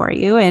questions for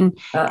you. And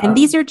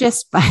these are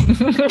just fun.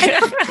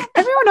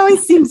 Everyone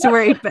always seems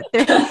worried, but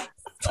they're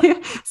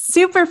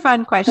super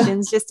fun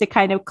questions just to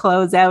kind of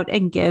close out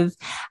and give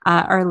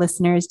our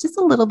listeners just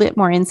a little bit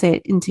more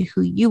insight into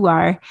who you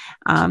are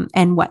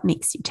and what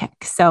makes you tick.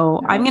 So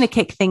I'm going to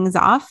kick things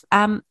off.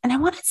 And I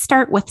want to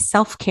start with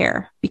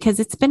self-care, because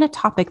it's been a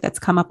topic that's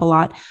come up a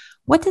lot.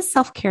 What does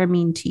self-care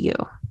mean to you?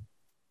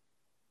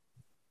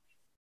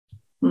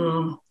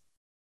 I'm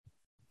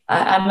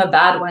a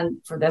bad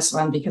one for this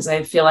one, because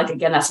I feel like,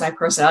 again, that's my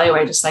personality, where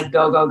I just like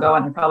go.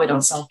 And I probably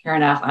don't self-care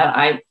enough.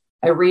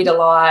 I read a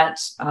lot.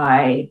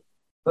 I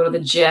go to the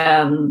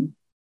gym.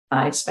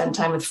 I spend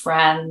time with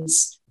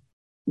friends.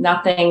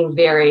 Nothing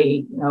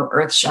very,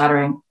 earth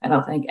shattering, I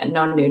don't think, and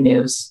no new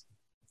news.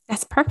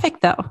 That's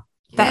perfect, though.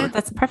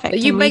 That's perfect.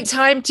 You make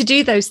time to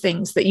do those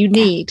things that you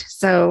need.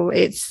 So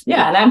it's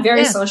and I'm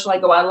very social. I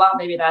go out a lot.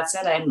 Maybe that's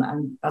it.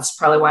 That's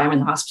probably why I'm in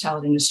the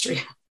hospitality industry.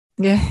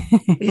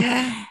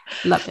 Yeah.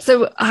 Love it.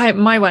 So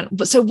my one.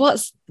 So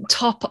what's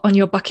top on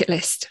your bucket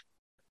list?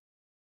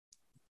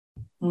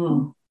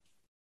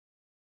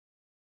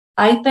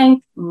 I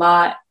think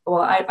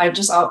I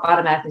just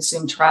automatically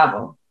assume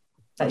travel.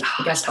 I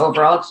guess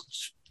overall.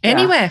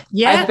 Anywhere.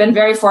 Yeah. I've been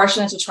very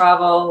fortunate to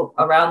travel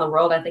around the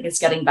world. I think it's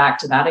getting back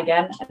to that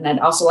again. And I'd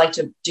also like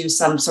to do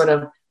some sort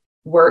of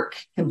work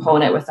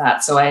component with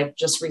that. So I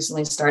just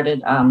recently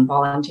started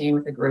volunteering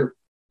with a group,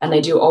 and they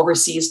do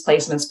overseas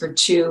placements for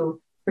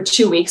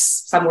two weeks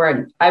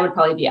somewhere. I would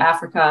probably be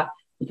Africa,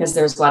 because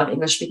there's a lot of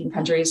English speaking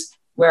countries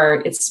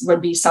where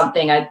would be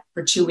something I'd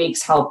for 2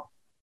 weeks help.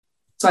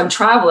 So I'm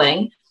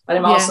traveling, but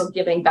I'm also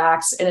giving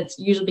back. And it's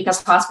usually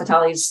because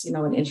hospitality is,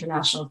 an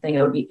international thing.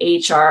 It would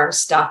be HR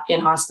stuff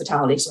in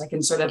hospitality. So I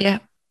can sort of,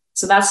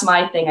 so that's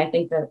my thing. I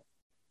think that,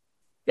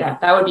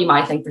 that would be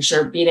my thing for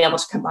sure. Being able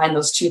to combine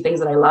those two things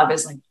that I love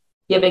is like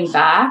giving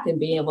back and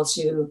being able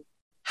to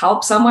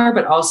help somewhere,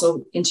 but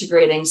also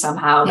integrating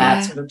somehow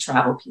that sort of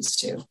travel piece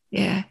too.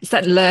 Yeah. It's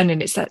that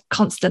learning. It's that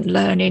constant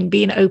learning,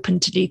 being open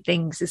to new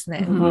things, isn't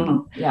it?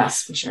 Mm-hmm.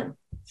 Yes, for sure.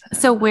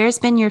 So where's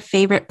been your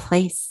favorite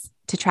place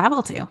to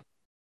travel to?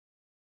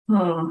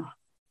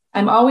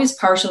 I'm always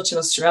partial to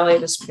Australia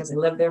just because I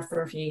lived there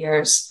for a few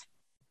years.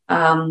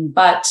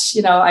 But,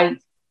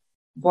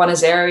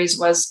 Buenos Aires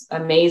was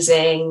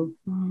amazing.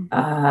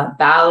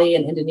 Bali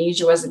in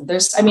Indonesia I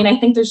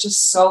think there's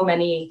just so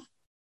many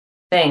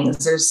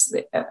things. There's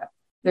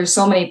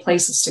so many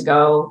places to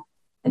go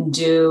and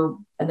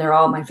do, and they're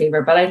all my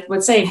favorite. But I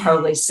would say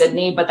probably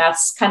Sydney, but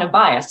that's kind of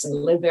biased. I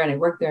live there and I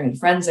work there and I have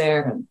friends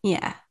there. And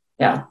yeah.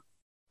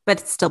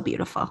 But it's still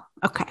beautiful.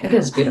 Okay. It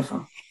is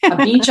beautiful. A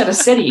beach at a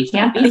city. You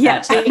can't beat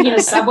that. Taking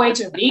a subway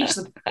to a beach.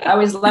 I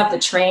always loved the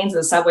trains.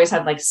 The subways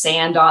had like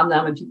sand on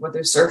them and people with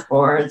their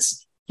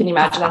surfboards. Can you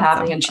imagine that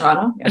happening in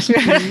Toronto?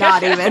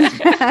 Not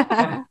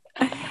even.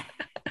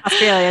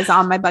 Australia is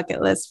on my bucket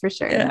list for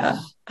sure. Yeah.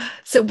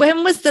 So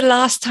when was the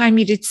last time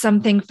you did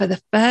something for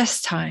the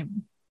first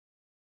time?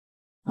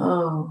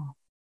 Oh,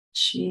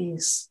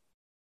 geez.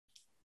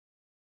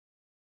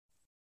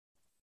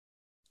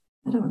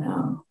 I don't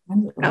know.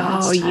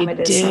 Oh, you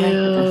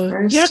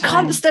do. You're a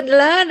constant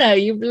learner.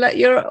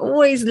 You're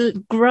always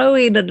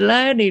growing and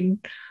learning.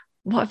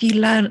 What have you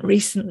learned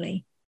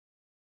recently?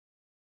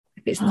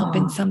 If it's not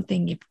been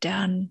something you've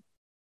done.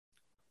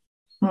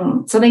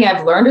 Something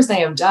I've learned or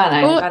something I've done.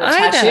 I got a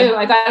tattoo.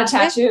 I got a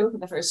tattoo for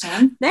the first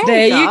time.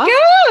 There you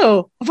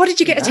go. What did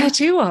you get a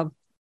tattoo of?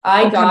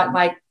 I got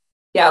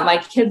my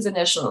kids'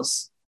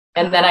 initials.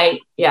 And then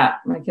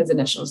my kids'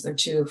 initials, they're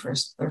two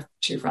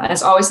front.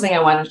 It's always something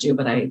I wanted to do,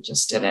 but I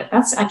just did it.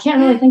 I can't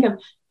really think of,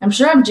 I'm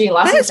sure I'm doing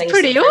lots of things. That's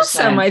pretty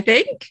awesome, I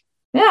think.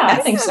 Yeah, I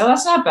think so.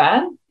 That's not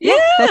bad. Yeah,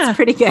 that's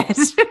pretty good.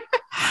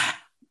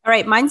 All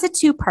right. Mine's a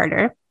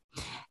two-parter.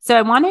 So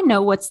I want to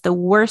know what's the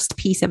worst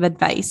piece of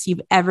advice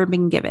you've ever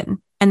been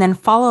given, and then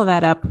follow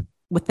that up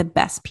with the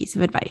best piece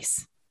of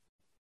advice.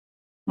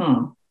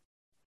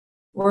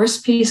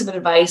 Worst piece of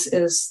advice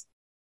is,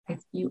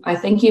 I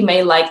think you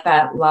may like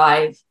that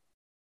live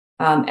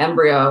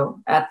embryo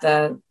at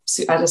a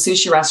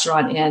sushi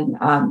restaurant in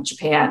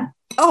Japan.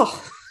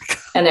 Oh,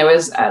 and it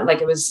was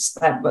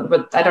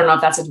but I don't know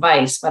if that's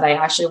advice, but I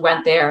actually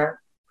went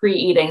there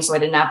pre-eating, so I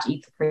didn't have to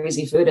eat the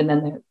crazy food. And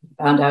then they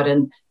found out,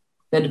 and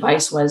the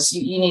advice was,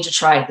 you need to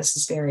try it. This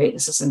was very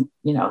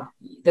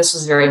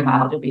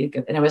mild. It'll be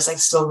good. And it was like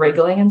still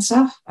wriggling and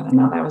stuff. I don't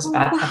know. That was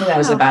bad. I think that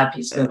was a bad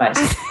piece of advice.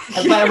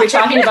 But are we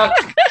talking about,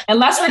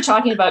 unless we're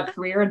talking about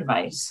career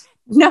advice?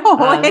 No,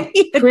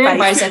 career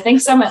advice. I think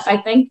someone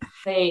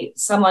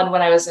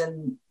when I was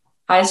in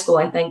high school,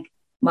 I think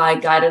my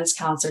guidance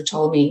counselor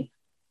told me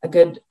a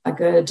good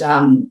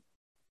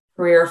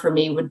career for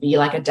me would be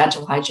like a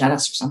dental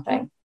hygienist or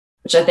something,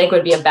 which I think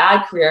would be a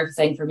bad career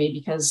thing for me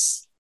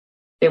because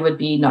it would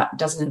be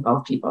doesn't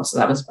involve people. So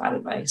that was bad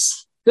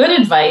advice. Good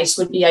advice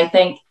would be, I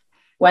think,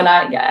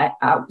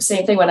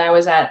 same thing when I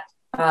was at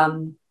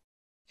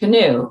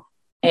Canoe,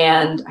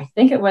 and I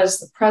think it was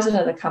the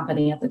president of the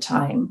company at the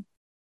time,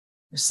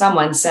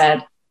 someone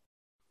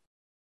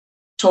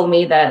told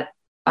me that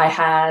I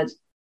had,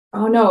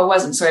 oh no, it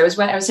wasn't. Sorry,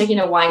 I was taking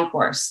a wine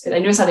course. I knew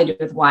it had something to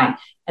do with wine.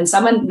 And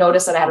someone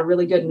noticed that I had a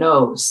really good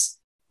nose.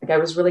 Like I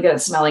was really good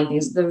at smelling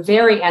things, the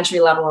very entry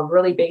level of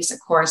really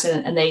basic course.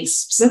 And they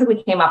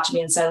specifically came up to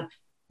me and said,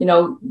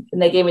 and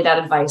they gave me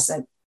that advice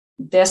that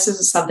this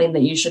is something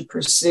that you should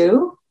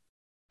pursue.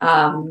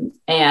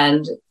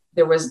 And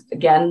there was,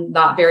 again,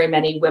 not very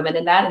many women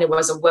in that. And it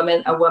was a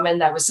woman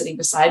that was sitting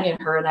beside me,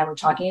 and her and I were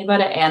talking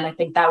about it. And I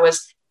think that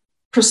was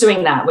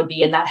pursuing that would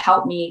be, and that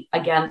helped me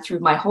again through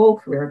my whole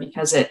career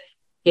because it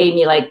gave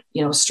me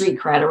street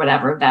cred or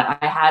whatever that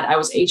I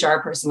was HR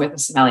person with a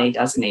sommelier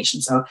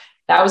designation. So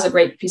that was a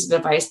great piece of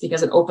advice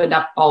because it opened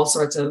up all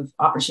sorts of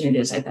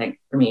opportunities, I think,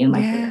 for me in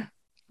my career.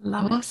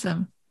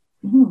 Awesome.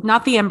 Mm-hmm.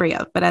 Not the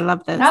embryo, but I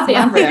love this. Not the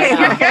embryo.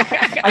 No.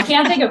 I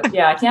can't think of a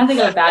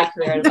bad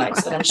career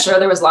advice, but I'm sure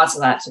there was lots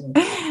of that too.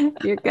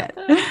 You're good.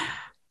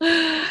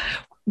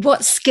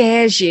 What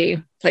scares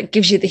you? Like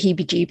gives you the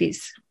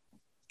heebie-jeebies?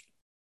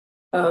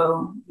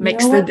 Oh,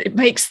 it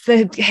makes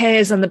the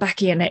hairs on the back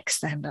of your neck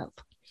stand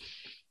up.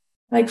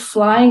 Like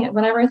flying.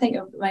 When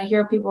I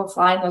hear people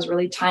flying those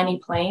really tiny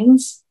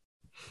planes,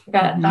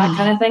 that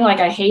kind of thing. Like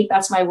I hate.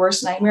 That's my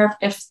worst nightmare.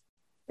 If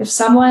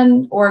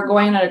someone or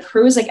going on a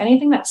cruise, like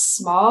anything that's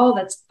small,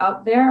 that's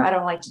out there, I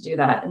don't like to do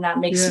that. And that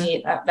makes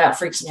me, that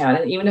freaks me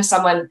out. And even if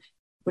someone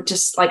would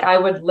just I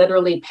would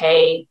literally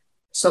pay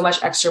so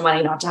much extra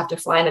money not to have to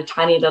fly in a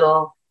tiny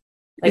little,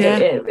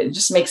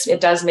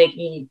 it does make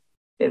me,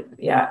 so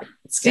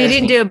you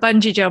didn't do a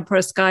bungee jump or a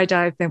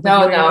skydive then?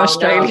 No,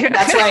 Australia. No.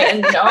 That's right.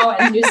 And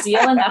New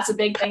Zealand, that's a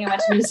big thing. I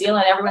went to New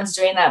Zealand, everyone's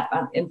doing that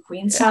in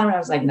Queenstown. And I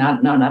was like, no,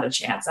 not a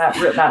chance. That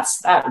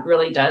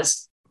really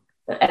does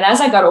And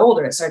as I got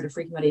older, it started to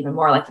freak me out even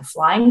more, like the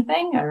flying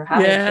thing or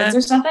having kids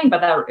or something.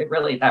 But that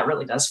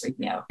really does freak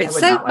me out. It's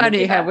so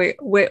funny how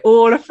we're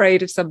all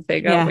afraid of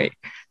something, aren't we?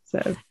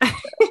 So I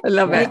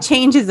love it. It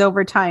changes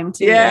over time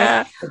too.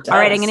 Yeah. Right? All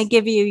right. I'm going to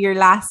give you your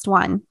last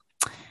one.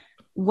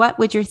 What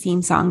would your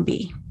theme song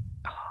be?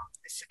 Oh,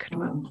 that's a good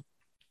one.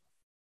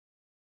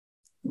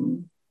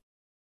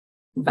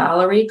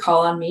 Valerie,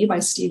 Call on Me by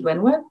Steve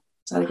Winwood.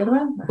 Is that a good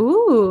one?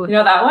 Ooh. You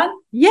know that one?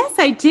 Yes,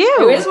 I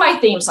do. It is my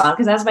theme song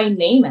because that's my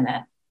name in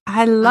it.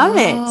 I love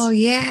it. Oh,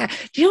 yeah.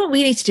 Do you know what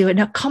we need to do?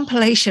 A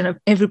compilation of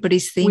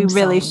everybody's theme songs.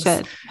 We really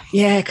should.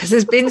 Yeah, because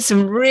there's been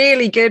some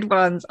really good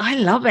ones. I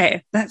love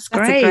it. That's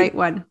great. That's a great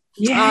one.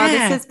 Yeah. Oh,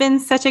 this has been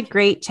such a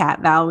great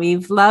chat, Val.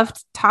 We've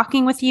loved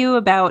talking with you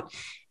about,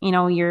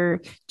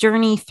 your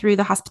journey through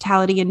the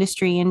hospitality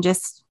industry and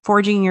just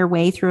forging your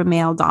way through a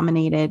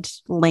male-dominated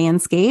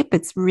landscape.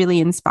 It's really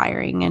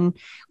inspiring. And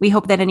we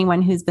hope that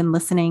anyone who's been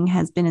listening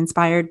has been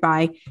inspired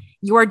by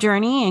your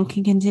journey and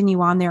can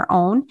continue on their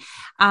own.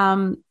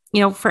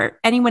 For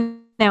anyone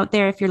out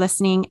there, if you're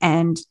listening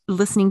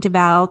to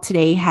Val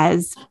today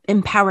has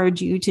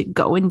empowered you to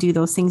go and do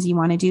those things you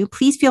want to do,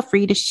 please feel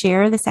free to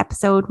share this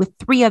episode with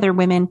 3 other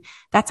women.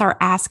 That's our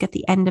ask at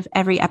the end of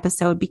every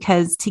episode,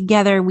 because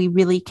together we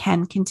really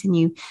can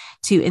continue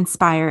to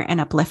inspire and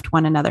uplift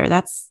one another.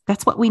 That's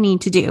what we need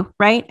to do,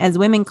 right? As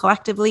women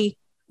collectively.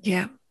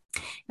 Yeah.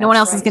 No one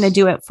else is going to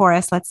do it for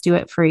us. Let's do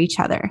it for each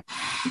other.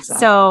 Exactly.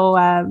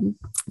 So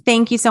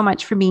thank you so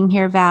much for being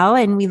here, Val.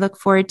 And we look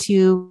forward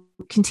to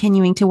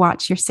continuing to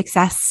watch your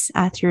success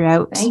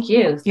throughout. Thank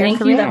you.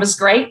 Thank you. That was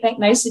great.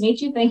 Nice to meet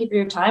you. Tk you for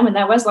your time. And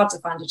that was lots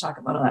of fun to talk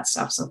about all that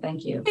stuff. So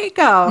thank you. There you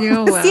go.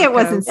 See, it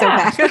wasn't so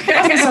bad. It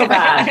wasn't so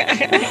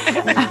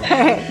bad. All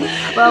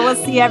right. Well,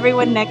 we'll see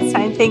everyone next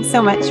time. Thanks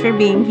so much for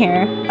being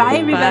here. Bye,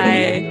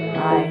 everybody.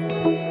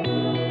 Bye.